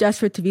so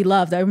desperate to be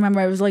loved. I remember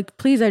I was like,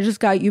 please, I just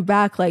got you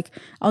back. Like,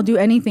 I'll do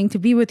anything to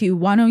be with you.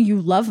 Why don't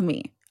you love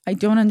me? I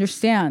don't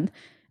understand.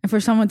 And for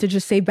someone to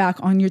just say back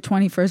on your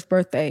 21st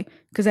birthday,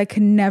 because I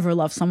could never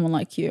love someone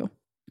like you.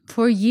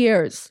 For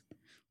years,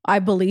 I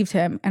believed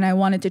him and I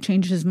wanted to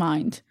change his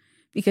mind.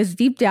 Because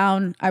deep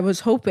down, I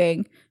was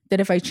hoping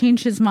that if I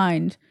changed his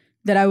mind,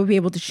 that I would be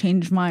able to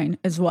change mine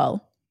as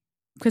well.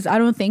 Because I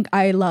don't think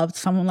I loved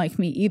someone like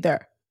me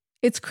either.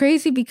 It's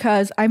crazy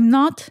because I'm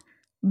not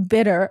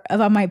bitter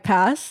about my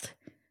past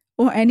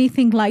or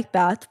anything like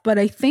that. But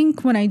I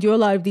think when I do a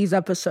lot of these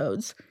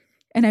episodes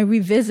and I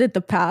revisit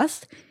the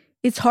past,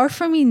 it's hard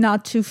for me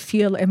not to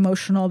feel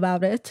emotional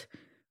about it.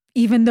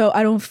 Even though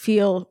I don't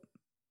feel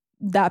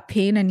that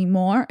pain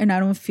anymore and I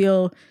don't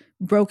feel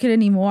broken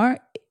anymore.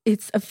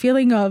 It's a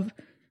feeling of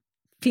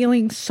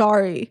feeling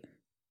sorry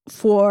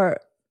for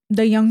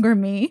the younger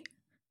me.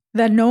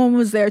 That no one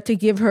was there to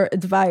give her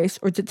advice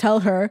or to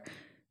tell her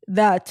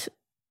that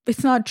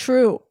it's not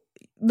true,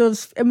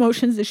 those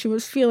emotions that she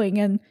was feeling.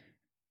 And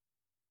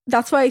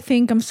that's why I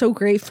think I'm so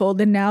grateful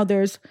that now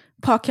there's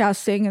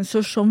podcasting and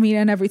social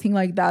media and everything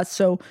like that.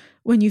 So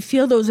when you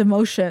feel those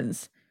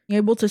emotions, you're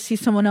able to see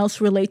someone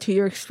else relate to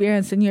your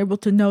experience and you're able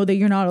to know that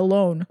you're not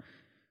alone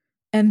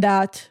and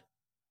that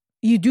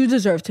you do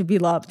deserve to be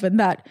loved and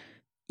that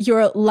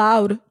you're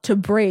allowed to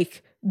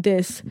break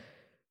this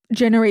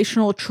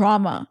generational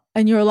trauma.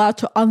 And you're allowed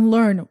to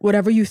unlearn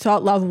whatever you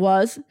thought love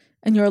was.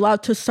 And you're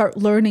allowed to start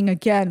learning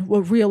again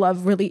what real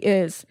love really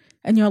is.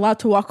 And you're allowed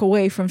to walk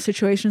away from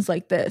situations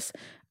like this.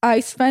 I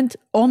spent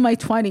all my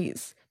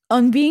 20s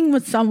on being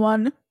with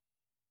someone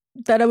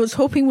that I was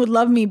hoping would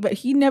love me, but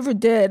he never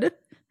did.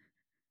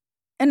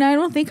 And I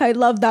don't think I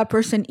loved that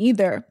person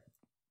either.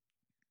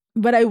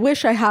 But I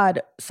wish I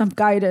had some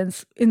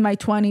guidance in my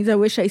 20s. I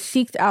wish I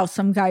seeked out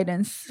some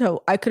guidance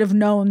so I could have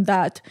known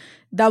that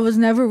that was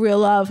never real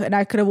love and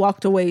I could have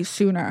walked away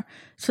sooner.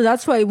 So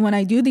that's why when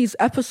I do these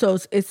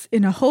episodes, it's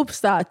in the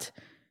hopes that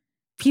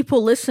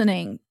people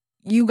listening,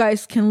 you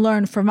guys can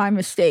learn from my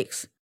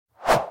mistakes.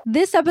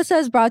 This episode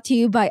is brought to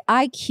you by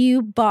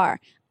IQ Bar.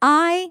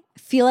 I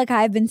feel like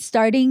I've been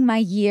starting my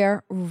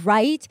year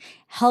right,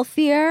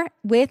 healthier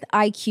with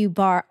IQ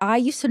Bar. I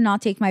used to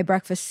not take my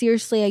breakfast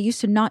seriously. I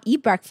used to not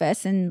eat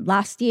breakfast in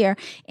last year,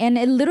 and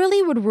it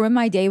literally would ruin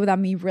my day without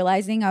me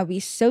realizing. I would be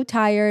so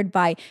tired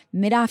by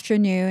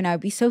mid-afternoon. I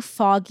would be so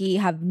foggy,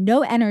 have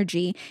no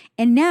energy.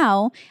 And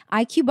now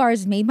IQ Bar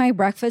has made my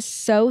breakfast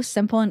so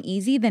simple and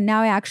easy that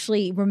now I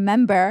actually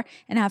remember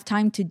and have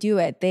time to do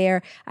it.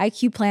 Their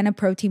IQ Planet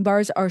protein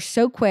bars are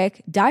so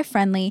quick,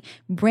 diet-friendly,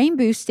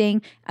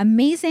 brain-boosting,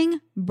 amazing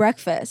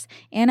breakfast.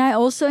 And I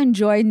also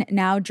enjoy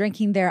now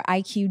drinking their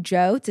IQ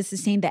Joe to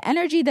sustain the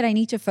energy that I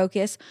need to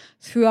focus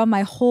throughout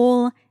my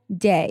whole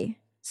day.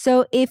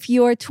 So if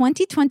your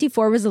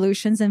 2024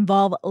 resolutions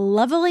involve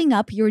leveling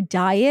up your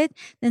diet,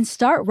 then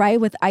start right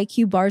with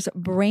IQ Bar's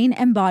brain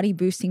and body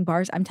boosting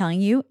bars. I'm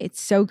telling you, it's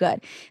so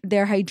good.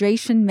 Their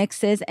hydration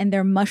mixes and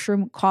their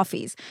mushroom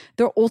coffees.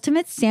 Their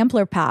ultimate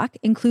sampler pack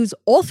includes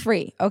all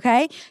three,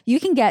 okay? You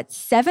can get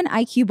 7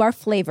 IQ Bar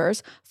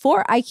flavors,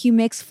 4 IQ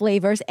Mix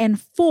flavors,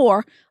 and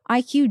 4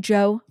 IQ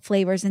Joe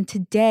flavors. And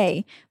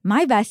today,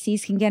 my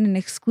besties can get an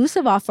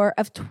exclusive offer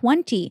of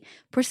 20%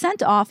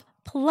 off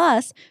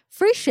plus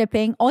free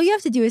shipping. All you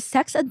have to do is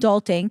text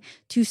adulting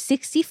to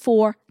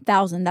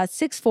 64,000. That's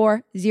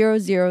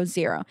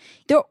 64000.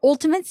 Their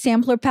ultimate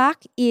sampler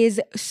pack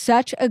is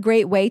such a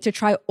great way to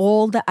try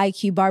all the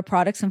IQ Bar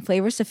products and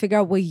flavors to figure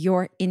out what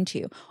you're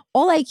into.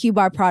 All IQ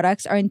Bar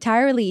products are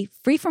entirely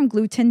free from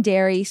gluten,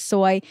 dairy,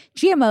 soy,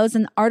 GMOs,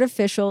 and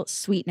artificial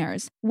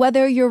sweeteners.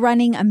 Whether you're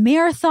running a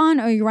marathon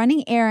or you're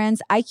running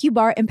errands, IQ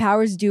Bar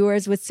empowers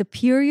doers with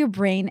superior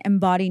brain and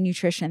body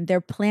nutrition.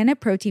 Their Planet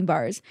protein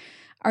bars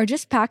are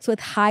just packed with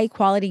high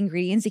quality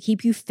ingredients to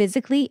keep you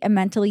physically and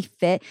mentally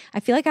fit.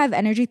 I feel like I have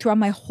energy throughout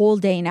my whole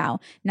day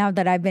now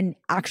that I've been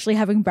actually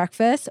having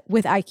breakfast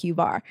with IQ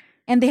Bar.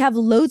 And they have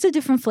loads of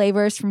different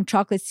flavors from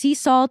chocolate sea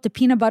salt to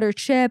peanut butter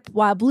chip,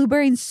 wild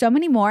blueberry, and so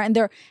many more. And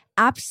they're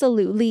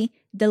absolutely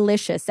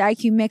delicious. The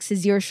IQ Mix is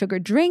zero sugar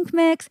drink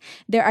mix.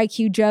 Their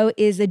IQ Joe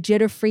is a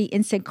jitter-free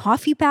instant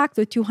coffee pack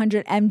with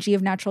 200 mg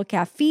of natural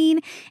caffeine.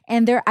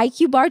 And their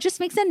IQ Bar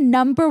just makes a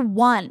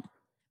 #1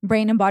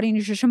 brain and body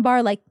nutrition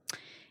bar. Like,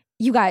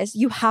 you guys,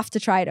 you have to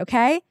try it,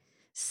 okay?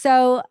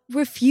 So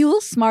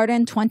refuel smarter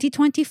in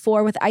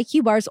 2024 with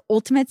IQ Bar's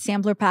ultimate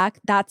sampler pack.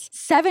 That's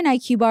 7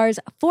 IQ Bars,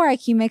 4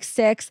 IQ Mix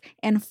 6,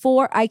 and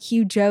 4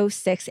 IQ Joe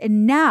 6.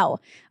 And now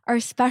our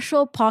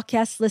special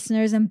podcast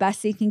listeners and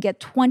besties can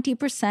get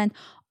 20%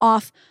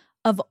 off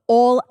of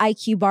all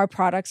IQ Bar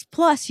products.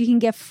 Plus, you can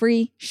get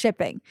free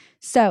shipping.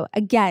 So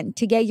again,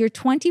 to get your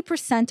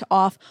 20%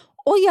 off,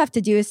 all you have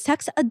to do is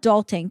text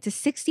adulting to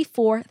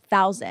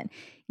 64,000.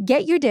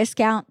 Get your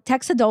discount,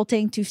 text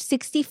adulting to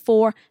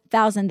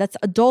 64,000. That's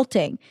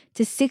adulting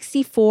to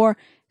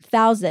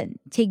 64,000.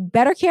 Take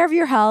better care of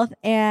your health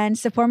and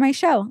support my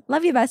show.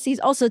 Love you, besties.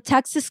 Also,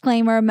 text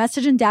disclaimer,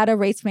 message and data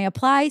rates may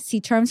apply.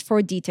 See terms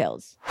for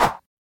details.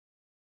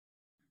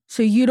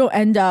 So you don't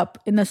end up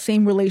in the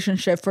same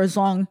relationship for as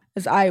long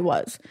as I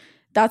was.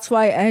 That's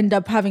why I end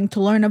up having to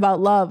learn about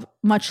love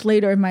much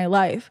later in my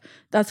life.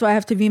 That's why I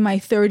have to be in my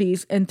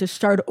 30s and to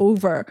start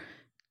over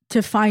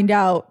to find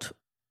out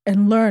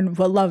and learn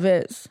what love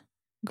is.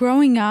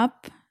 Growing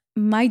up,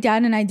 my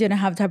dad and I didn't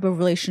have the type of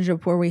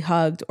relationship where we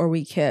hugged or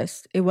we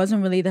kissed. It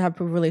wasn't really the type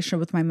of relationship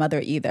with my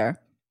mother either.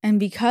 And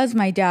because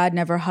my dad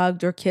never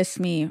hugged or kissed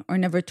me or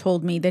never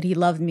told me that he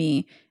loved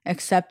me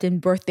except in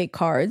birthday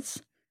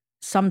cards,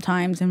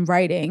 sometimes in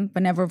writing,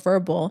 but never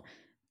verbal,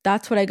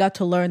 that's what I got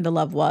to learn the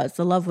love was.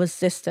 The love was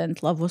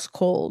distant, love was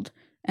cold,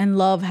 and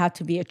love had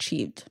to be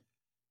achieved.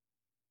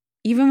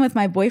 Even with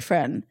my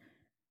boyfriend,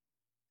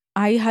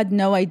 I had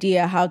no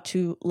idea how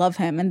to love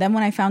him. And then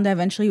when I found out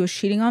eventually he was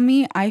cheating on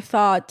me, I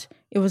thought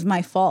it was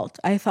my fault.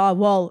 I thought,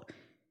 well,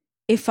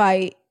 if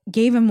I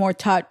gave him more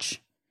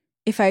touch,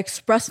 if I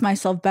expressed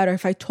myself better,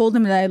 if I told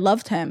him that I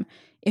loved him,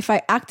 if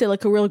I acted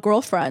like a real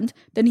girlfriend,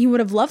 then he would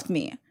have loved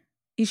me.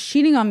 He's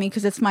cheating on me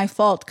because it's my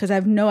fault, because I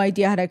have no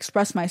idea how to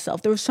express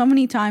myself. There were so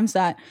many times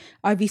that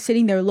I'd be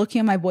sitting there looking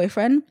at my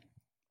boyfriend,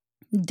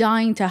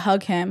 dying to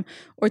hug him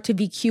or to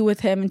be cute with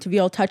him and to be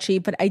all touchy,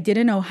 but I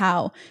didn't know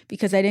how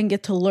because I didn't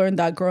get to learn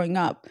that growing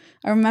up.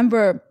 I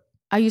remember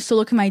I used to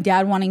look at my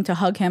dad wanting to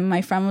hug him.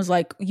 My friend was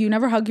like, "You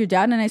never hug your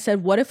dad?" And I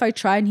said, "What if I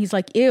tried?" And he's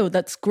like, "Ew,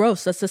 that's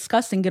gross. That's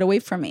disgusting. Get away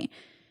from me."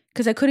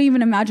 Because I couldn't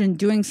even imagine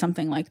doing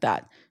something like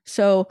that.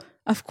 So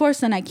of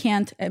course, then I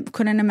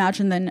couldn't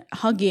imagine then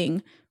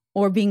hugging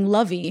or being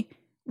lovey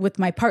with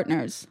my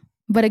partners.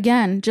 But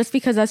again, just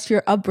because that's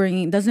your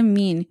upbringing doesn't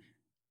mean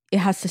it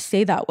has to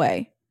stay that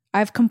way.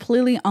 I've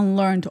completely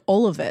unlearned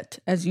all of it,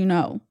 as you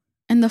know.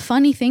 And the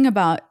funny thing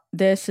about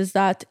this is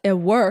that at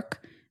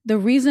work, the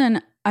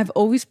reason I've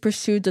always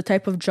pursued the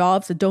type of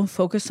jobs that don't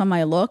focus on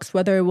my looks,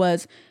 whether it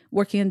was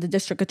working in the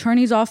district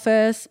attorney's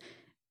office,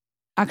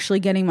 actually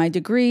getting my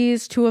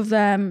degrees, 2 of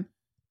them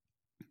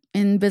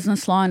in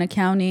business law and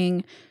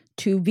accounting,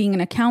 to being an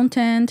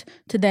accountant,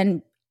 to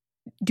then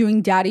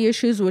doing daddy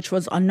issues, which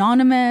was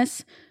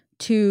anonymous,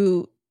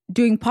 to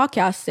doing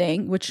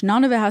podcasting, which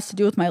none of it has to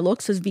do with my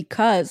looks, is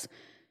because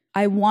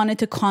I wanted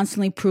to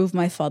constantly prove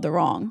my father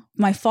wrong.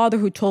 My father,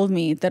 who told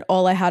me that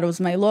all I had was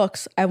my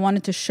looks, I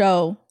wanted to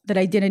show that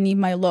I didn't need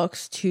my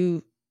looks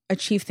to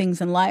achieve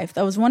things in life.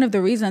 That was one of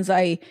the reasons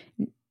I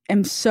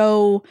am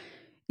so,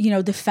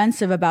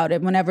 defensive about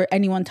it whenever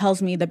anyone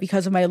tells me that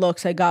because of my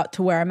looks, I got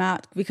to where I'm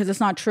at, because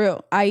it's not true.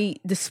 I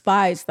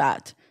despise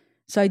that.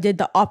 So I did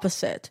the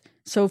opposite.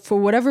 So for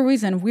whatever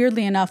reason,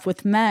 weirdly enough,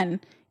 with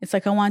men, it's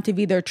like I wanted to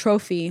be their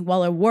trophy.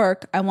 While at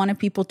work, I wanted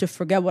people to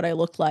forget what I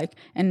looked like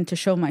and to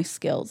show my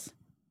skills.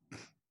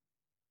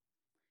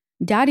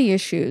 Daddy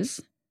Issues,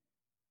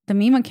 the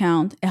meme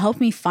account, it helped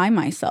me find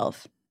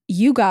myself.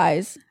 You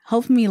guys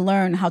helped me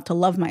learn how to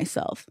love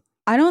myself.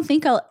 I don't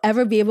think I'll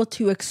ever be able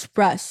to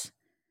express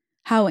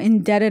how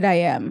indebted I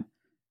am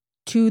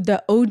to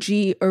the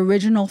OG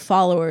original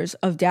followers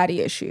of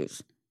Daddy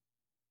Issues.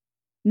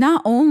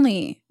 Not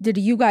only did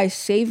you guys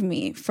save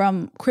me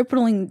from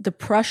crippling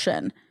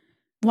depression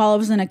while I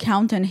was an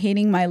accountant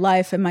hating my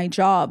life and my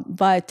job,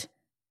 but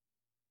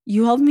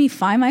you helped me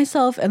find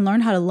myself and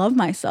learn how to love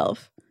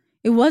myself.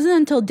 It wasn't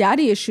until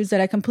Daddy Issues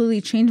that I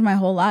completely changed my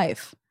whole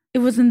life. It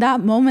was in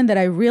that moment that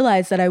I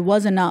realized that I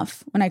was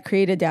enough when I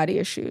created Daddy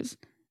Issues,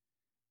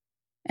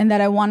 and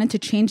that I wanted to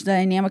change the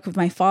dynamic with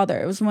my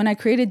father. It was when I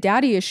created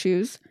Daddy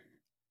Issues,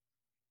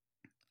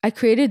 I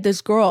created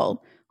this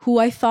girl who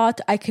I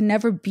thought I could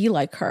never be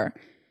like her.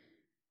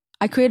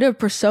 I created a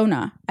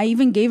persona. I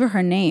even gave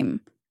her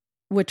name,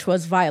 which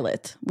was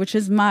Violet, which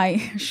is my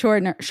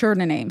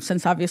shorter name,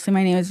 since obviously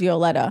my name is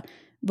Violetta.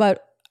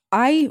 But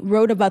I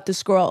wrote about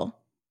this girl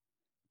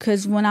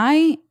because when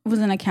I was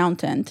an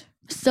accountant,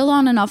 still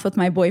on and off with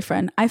my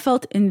boyfriend, I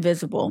felt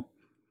invisible.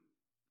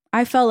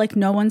 I felt like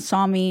no one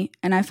saw me,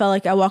 and I felt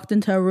like I walked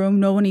into a room,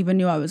 no one even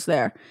knew I was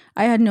there.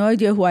 I had no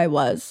idea who I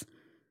was.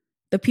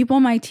 The people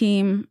on my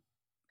team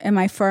and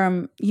my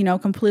firm,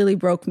 completely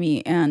broke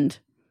me, and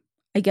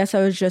I guess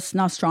I was just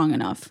not strong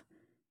enough.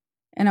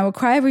 And I would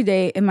cry every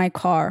day in my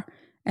car,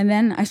 and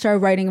then I started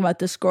writing about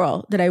this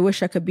girl that I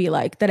wish I could be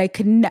like, that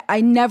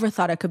I never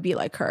thought I could be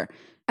like her.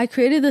 I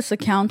created this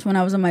account when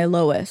I was at my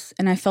lowest,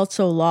 and I felt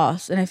so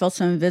lost, and I felt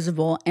so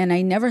invisible, and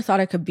I never thought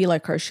I could be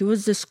like her. She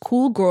was this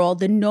cool girl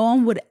that no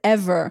one would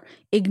ever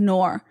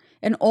ignore,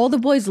 and all the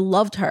boys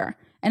loved her,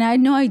 and I had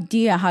no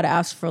idea how to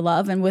ask for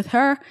love. And with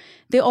her,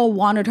 they all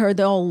wanted her,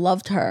 they all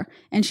loved her,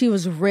 and she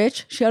was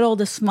rich. She had all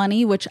this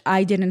money, which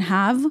I didn't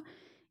have,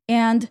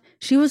 and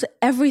she was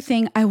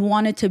everything I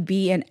wanted to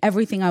be and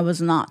everything I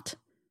was not.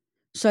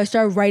 So I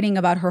started writing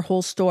about her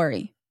whole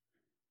story.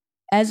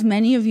 As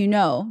many of you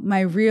know,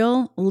 my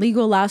real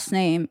legal last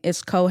name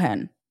is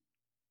Cohen.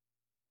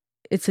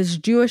 It's as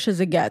Jewish as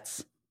it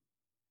gets.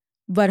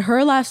 But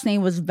her last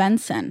name was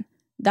Benson.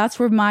 That's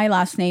where my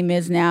last name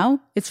is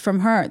now. It's from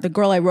her, the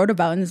girl I wrote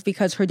about, and it's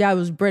because her dad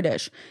was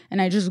British. And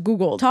I just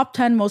Googled top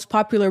 10 most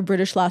popular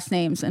British last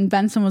names, and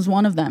Benson was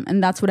one of them,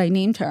 and that's what I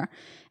named her.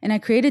 And I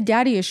created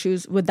Daddy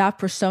Issues with that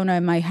persona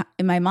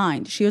in my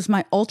mind. She was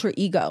my alter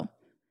ego.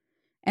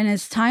 And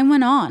as time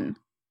went on,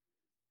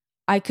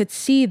 I could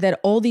see that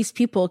all these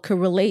people could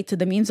relate to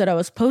the memes that I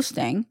was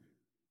posting.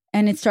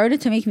 And it started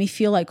to make me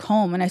feel like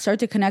home. And I started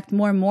to connect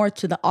more and more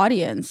to the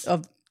audience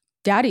of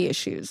Daddy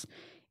Issues.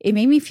 It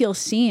made me feel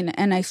seen.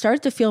 And I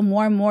started to feel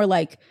more and more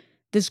like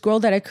this girl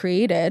that I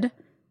created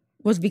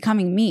was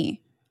becoming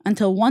me.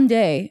 Until one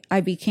day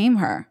I became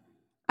her.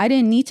 I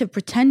didn't need to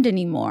pretend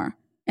anymore.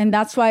 And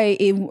that's why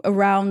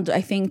around, I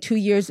think, 2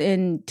 years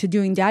into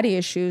doing Daddy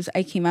Issues,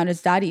 I came out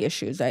as Daddy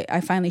Issues. I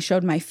finally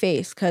showed my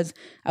face because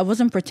I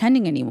wasn't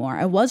pretending anymore.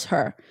 I was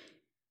her.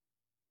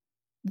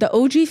 The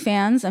OG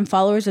fans and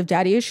followers of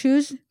Daddy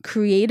Issues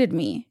created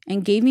me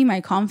and gave me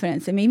my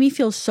confidence. It made me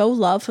feel so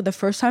loved for the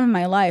first time in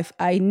my life.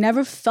 I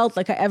never felt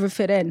like I ever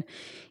fit in.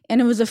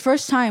 And it was the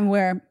first time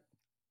where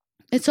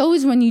it's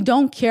always when you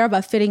don't care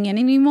about fitting in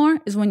anymore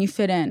is when you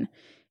fit in.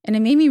 And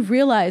it made me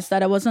realize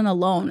that I wasn't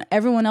alone.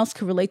 Everyone else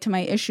could relate to my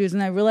issues.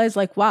 And I realized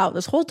like, wow,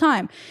 this whole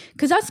time,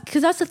 because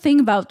that's the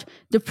thing about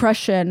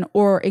depression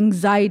or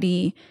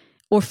anxiety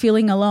or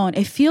feeling alone.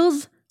 It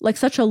feels like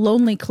such a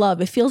lonely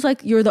club. It feels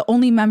like you're the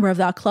only member of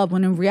that club,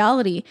 when in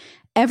reality,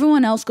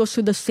 everyone else goes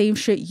through the same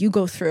shit you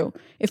go through.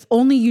 If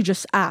only you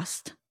just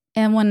asked.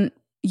 And when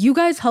you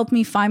guys helped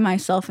me find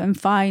myself and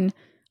find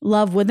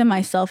love within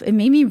myself, it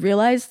made me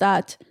realize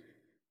that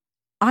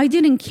I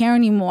didn't care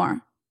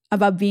anymore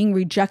about being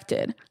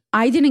rejected.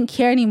 I didn't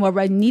care anymore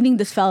about needing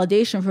this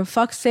validation. For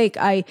fuck's sake,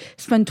 I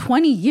spent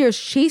 20 years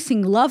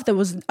chasing love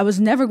that I was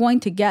never going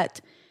to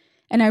get.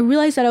 And I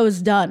realized that I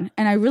was done.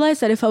 And I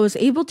realized that if I was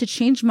able to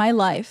change my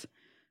life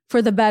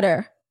for the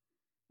better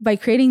by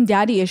creating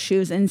Daddy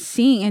Issues and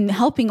seeing and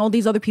helping all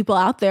these other people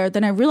out there,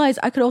 then I realized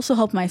I could also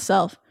help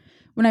myself.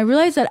 When I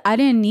realized that I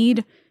didn't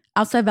need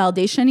outside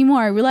validation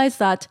anymore, I realized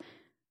that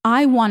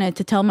I wanted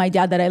to tell my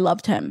dad that I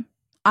loved him.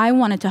 I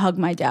wanted to hug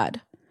my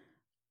dad.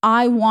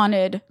 I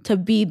wanted to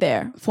be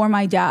there for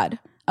my dad.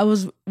 I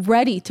was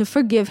ready to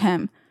forgive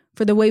him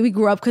for the way we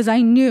grew up because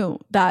I knew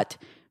that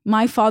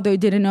my father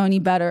didn't know any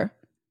better.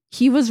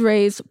 He was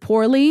raised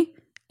poorly,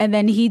 and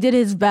then he did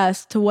his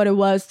best to what it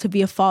was to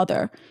be a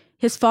father.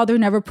 His father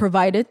never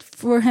provided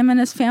for him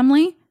and his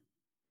family.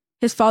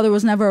 his father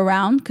was never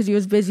around because he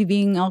was busy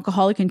being an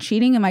alcoholic and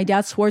cheating. And my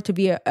dad swore to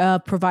be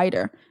a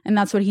provider. And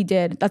that's what he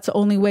did. That's the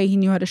only way he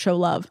knew how to show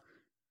love.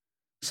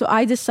 So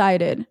I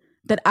decided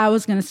that I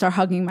was going to start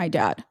hugging my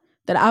dad,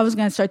 that I was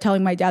going to start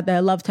telling my dad that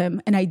I loved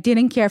him. And I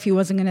didn't care if he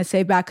wasn't going to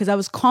say back because I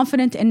was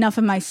confident enough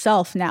in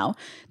myself now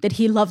that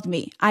he loved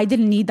me. I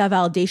didn't need that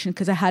validation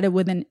because I had it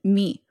within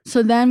me.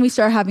 So then we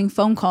started having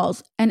phone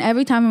calls. And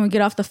every time when we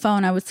get off the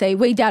phone, I would say,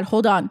 wait, Dad,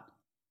 hold on.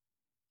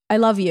 I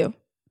love you.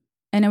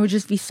 And it would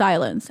just be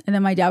silence. And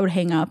then my dad would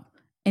hang up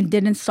and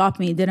didn't stop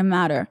me. It didn't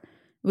matter.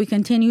 We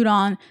continued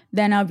on.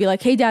 Then I'd be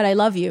like, hey, Dad, I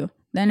love you.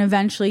 Then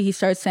eventually he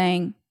starts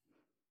saying,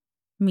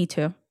 me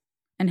too,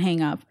 and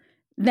hang up.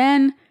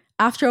 Then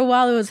after a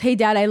while, it was, hey,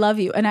 Dad, I love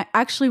you. And I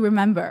actually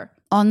remember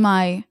on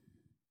my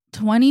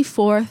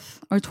 24th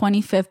or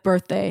 25th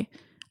birthday,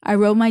 I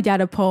wrote my dad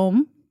a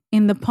poem.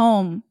 In the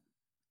poem,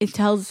 it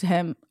tells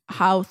him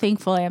how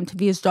thankful I am to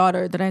be his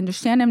daughter, that I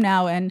understand him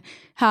now, and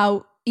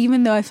how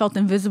even though I felt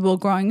invisible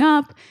growing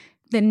up,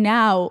 then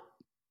now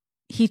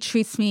he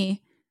treats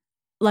me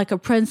like a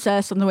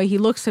princess, and the way he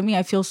looks at me,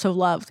 I feel so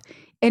loved.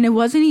 And it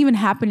wasn't even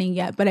happening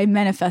yet, but I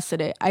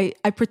manifested it. I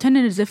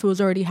pretended as if it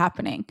was already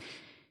happening.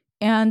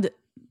 And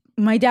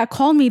my dad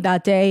called me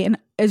that day, and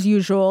as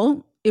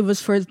usual, it was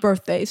for his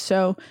birthday.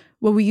 So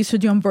what we used to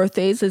do on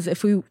birthdays is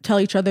if we tell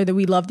each other that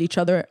we loved each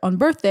other on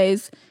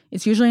birthdays,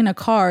 it's usually in a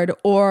card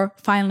or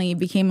finally it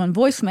became on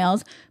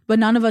voicemails, but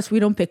none of us, we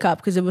don't pick up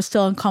because it was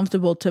still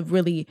uncomfortable to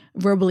really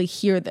verbally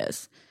hear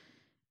this.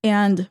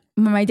 And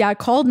when my dad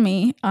called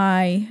me,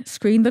 I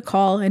screened the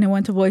call and it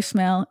went to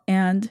voicemail,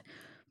 and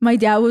my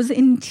dad was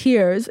in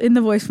tears in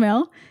the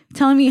voicemail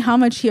telling me how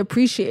much he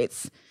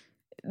appreciates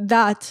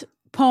that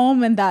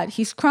poem and that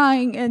he's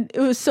crying, and it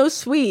was so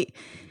sweet.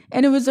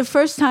 And it was the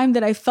first time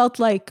that I felt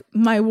like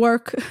my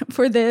work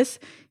for this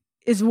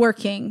is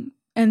working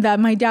and that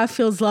my dad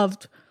feels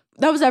loved.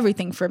 That was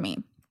everything for me.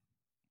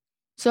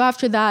 So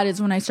after that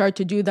is when I started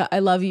to do the I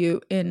love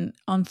you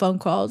on phone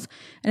calls.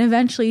 And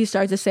eventually he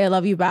started to say I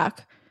love you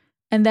back.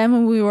 And then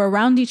when we were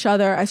around each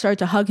other, I started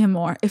to hug him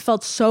more. It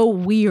felt so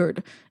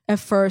weird at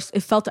first.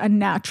 It felt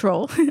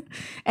unnatural.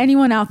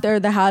 Anyone out there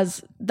that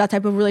has that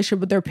type of relationship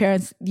with their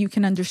parents, you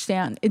can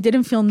understand. It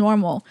didn't feel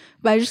normal,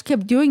 but I just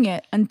kept doing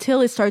it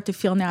until it started to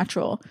feel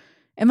natural.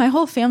 And my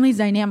whole family's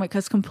dynamic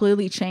has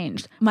completely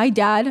changed. My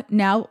dad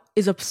now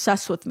is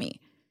obsessed with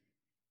me.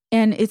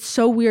 And it's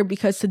so weird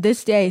because to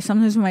this day,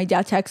 sometimes when my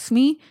dad texts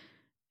me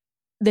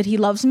that he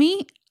loves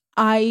me,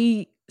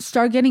 I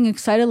start getting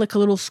excited like a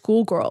little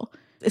schoolgirl.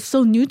 It's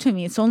so new to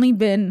me. It's only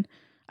been,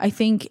 I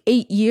think,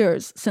 8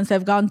 years since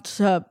I've gone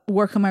to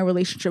work on my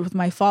relationship with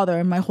my father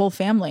and my whole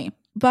family.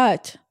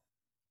 But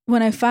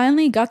when I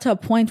finally got to a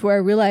point where I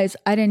realized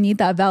I didn't need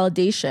that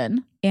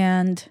validation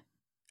and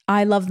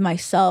I loved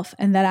myself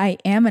and that I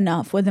am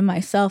enough within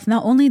myself,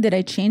 not only did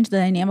I change the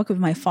dynamic with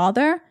my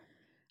father,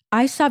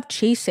 I stopped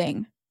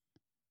chasing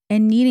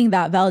and needing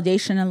that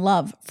validation and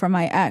love from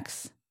my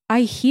ex.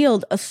 I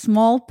healed a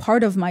small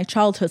part of my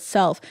childhood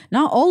self.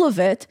 Not all of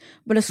it,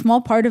 but a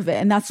small part of it.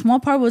 And that small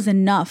part was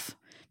enough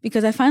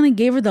because I finally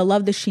gave her the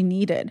love that she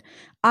needed.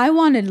 I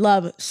wanted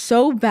love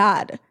so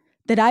bad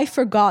that I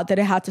forgot that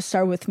it had to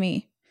start with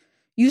me.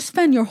 You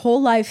spend your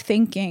whole life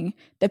thinking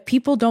that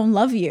people don't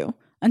love you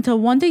until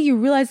one day you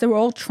realize they were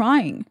all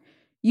trying.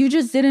 You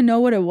just didn't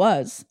know what it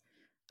was.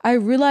 I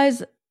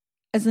realized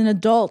as an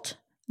adult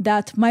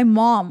that my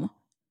mom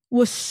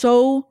was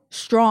so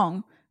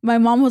strong. My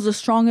mom was the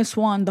strongest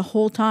one the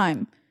whole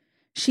time.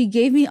 She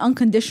gave me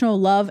unconditional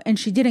love and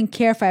she didn't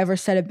care if I ever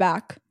said it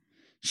back.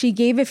 She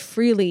gave it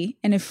freely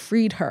and it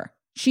freed her.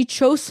 She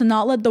chose to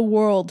not let the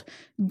world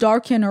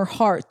darken her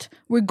heart,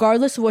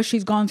 regardless of what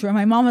she's gone through. And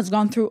my mom has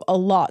gone through a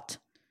lot.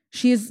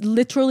 She is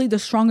literally the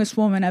strongest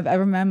woman I've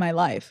ever met in my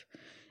life.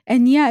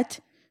 And yet,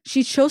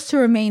 she chose to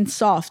remain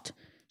soft.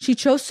 She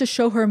chose to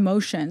show her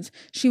emotions.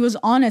 She was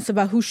honest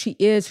about who she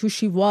is, who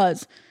she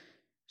was.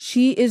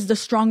 She is the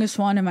strongest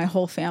one in my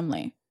whole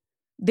family.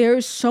 There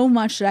is so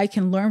much that I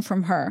can learn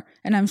from her,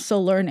 and I'm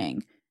still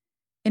learning.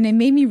 And it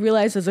made me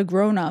realize as a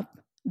grown-up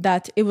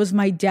that it was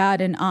my dad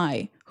and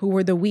I who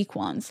were the weak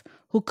ones,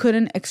 who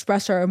couldn't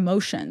express our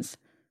emotions.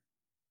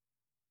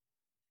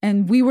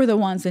 And we were the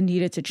ones that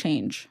needed to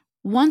change.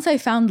 Once I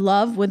found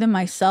love within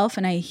myself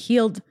and I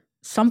healed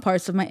some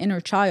parts of my inner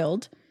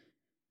child,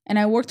 and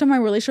I worked on my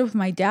relationship with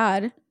my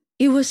dad,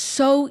 it was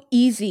so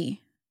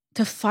easy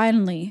to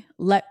finally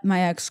let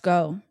my ex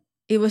go.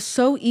 It was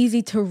so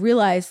easy to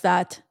realize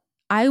that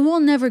I will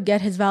never get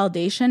his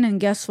validation, and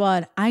guess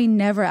what? I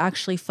never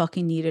actually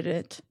fucking needed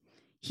it.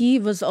 He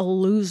was a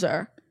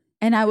loser,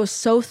 and I was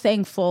so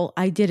thankful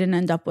I didn't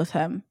end up with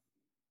him.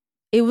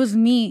 It was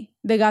me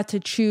that got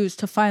to choose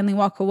to finally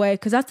walk away,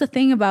 because that's the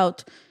thing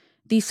about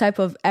these type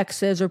of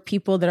exes or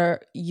people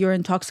that you're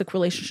in toxic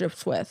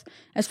relationships with,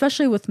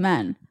 especially with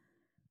men.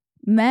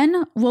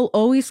 Men will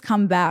always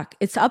come back.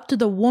 It's up to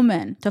the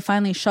woman to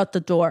finally shut the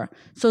door.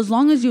 So as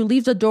long as you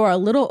leave the door a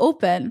little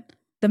open,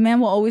 the man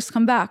will always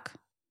come back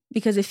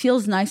because it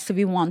feels nice to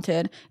be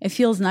wanted. It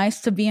feels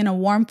nice to be in a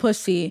warm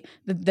pussy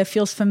that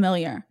feels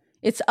familiar.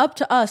 It's up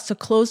to us to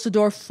close the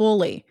door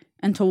fully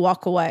and to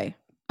walk away.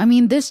 I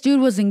mean, this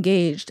dude was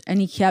engaged and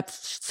he kept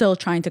still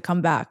trying to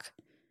come back.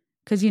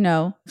 Because,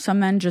 some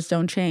men just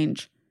don't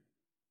change.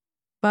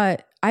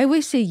 But I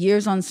wasted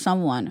years on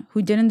someone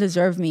who didn't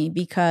deserve me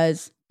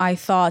because I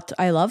thought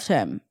I loved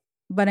him.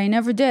 But I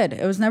never did.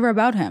 It was never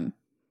about him.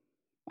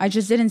 I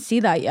just didn't see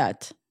that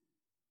yet.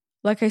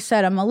 Like I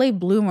said, I'm a late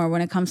bloomer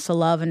when it comes to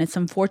love, and it's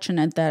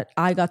unfortunate that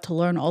I got to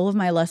learn all of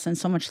my lessons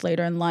so much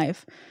later in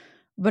life.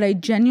 But I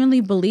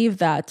genuinely believe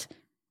that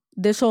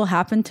this all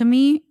happened to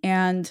me,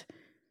 and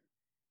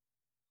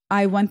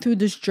I went through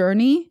this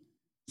journey,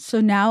 so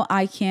now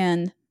I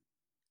can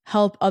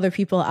help other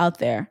people out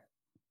there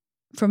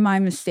from my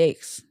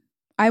mistakes.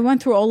 I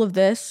went through all of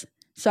this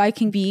so I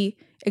can be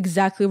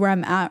exactly where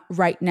I'm at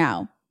right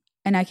now,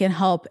 and I can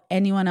help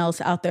anyone else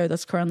out there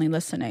that's currently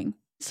listening.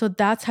 So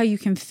that's how you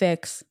can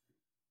fix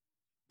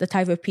the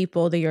type of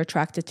people that you're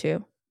attracted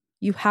to.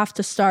 You have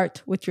to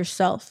start with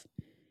yourself.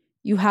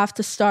 You have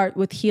to start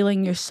with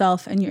healing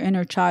yourself and your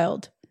inner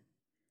child.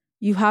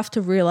 You have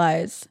to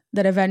realize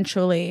that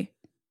eventually,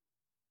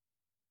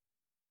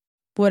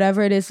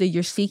 whatever it is that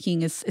you're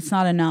seeking, it's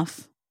not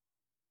enough.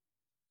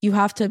 You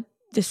have to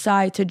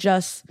decide to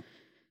just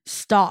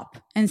stop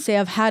and say,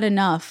 I've had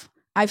enough.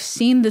 I've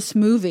seen this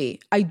movie.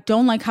 I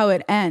don't like how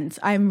it ends.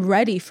 I'm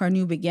ready for a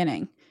new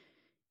beginning.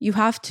 You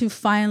have to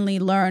finally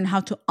learn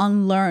how to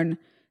unlearn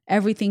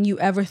everything you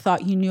ever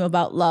thought you knew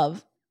about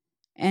love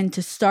and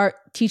to start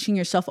teaching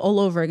yourself all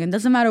over again.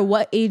 Doesn't matter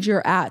what age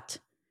you're at.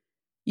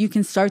 You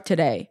can start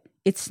today.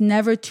 It's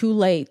never too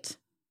late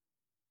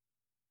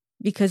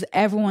because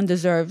everyone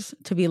deserves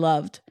to be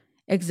loved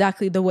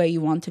exactly the way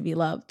you want to be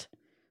loved.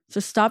 So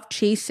stop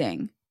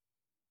chasing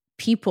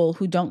people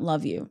who don't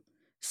love you.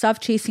 Stop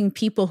chasing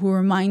people who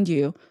remind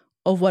you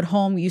of what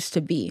home used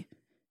to be,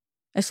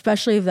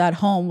 especially if that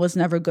home was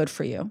never good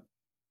for you.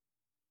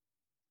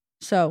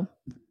 So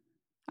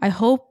I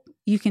hope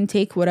you can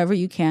take whatever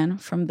you can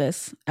from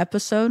this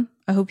episode.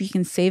 I hope you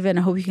can save it, and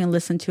I hope you can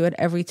listen to it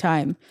every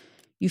time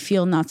you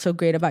feel not so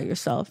great about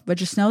yourself. But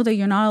just know that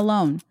you're not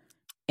alone.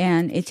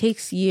 And it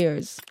takes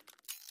years,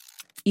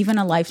 even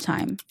a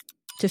lifetime,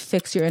 to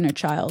fix your inner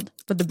child.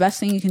 But the best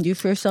thing you can do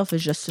for yourself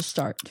is just to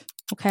start.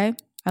 Okay?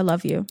 I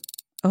love you.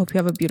 I hope you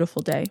have a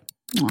beautiful day.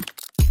 Mwah.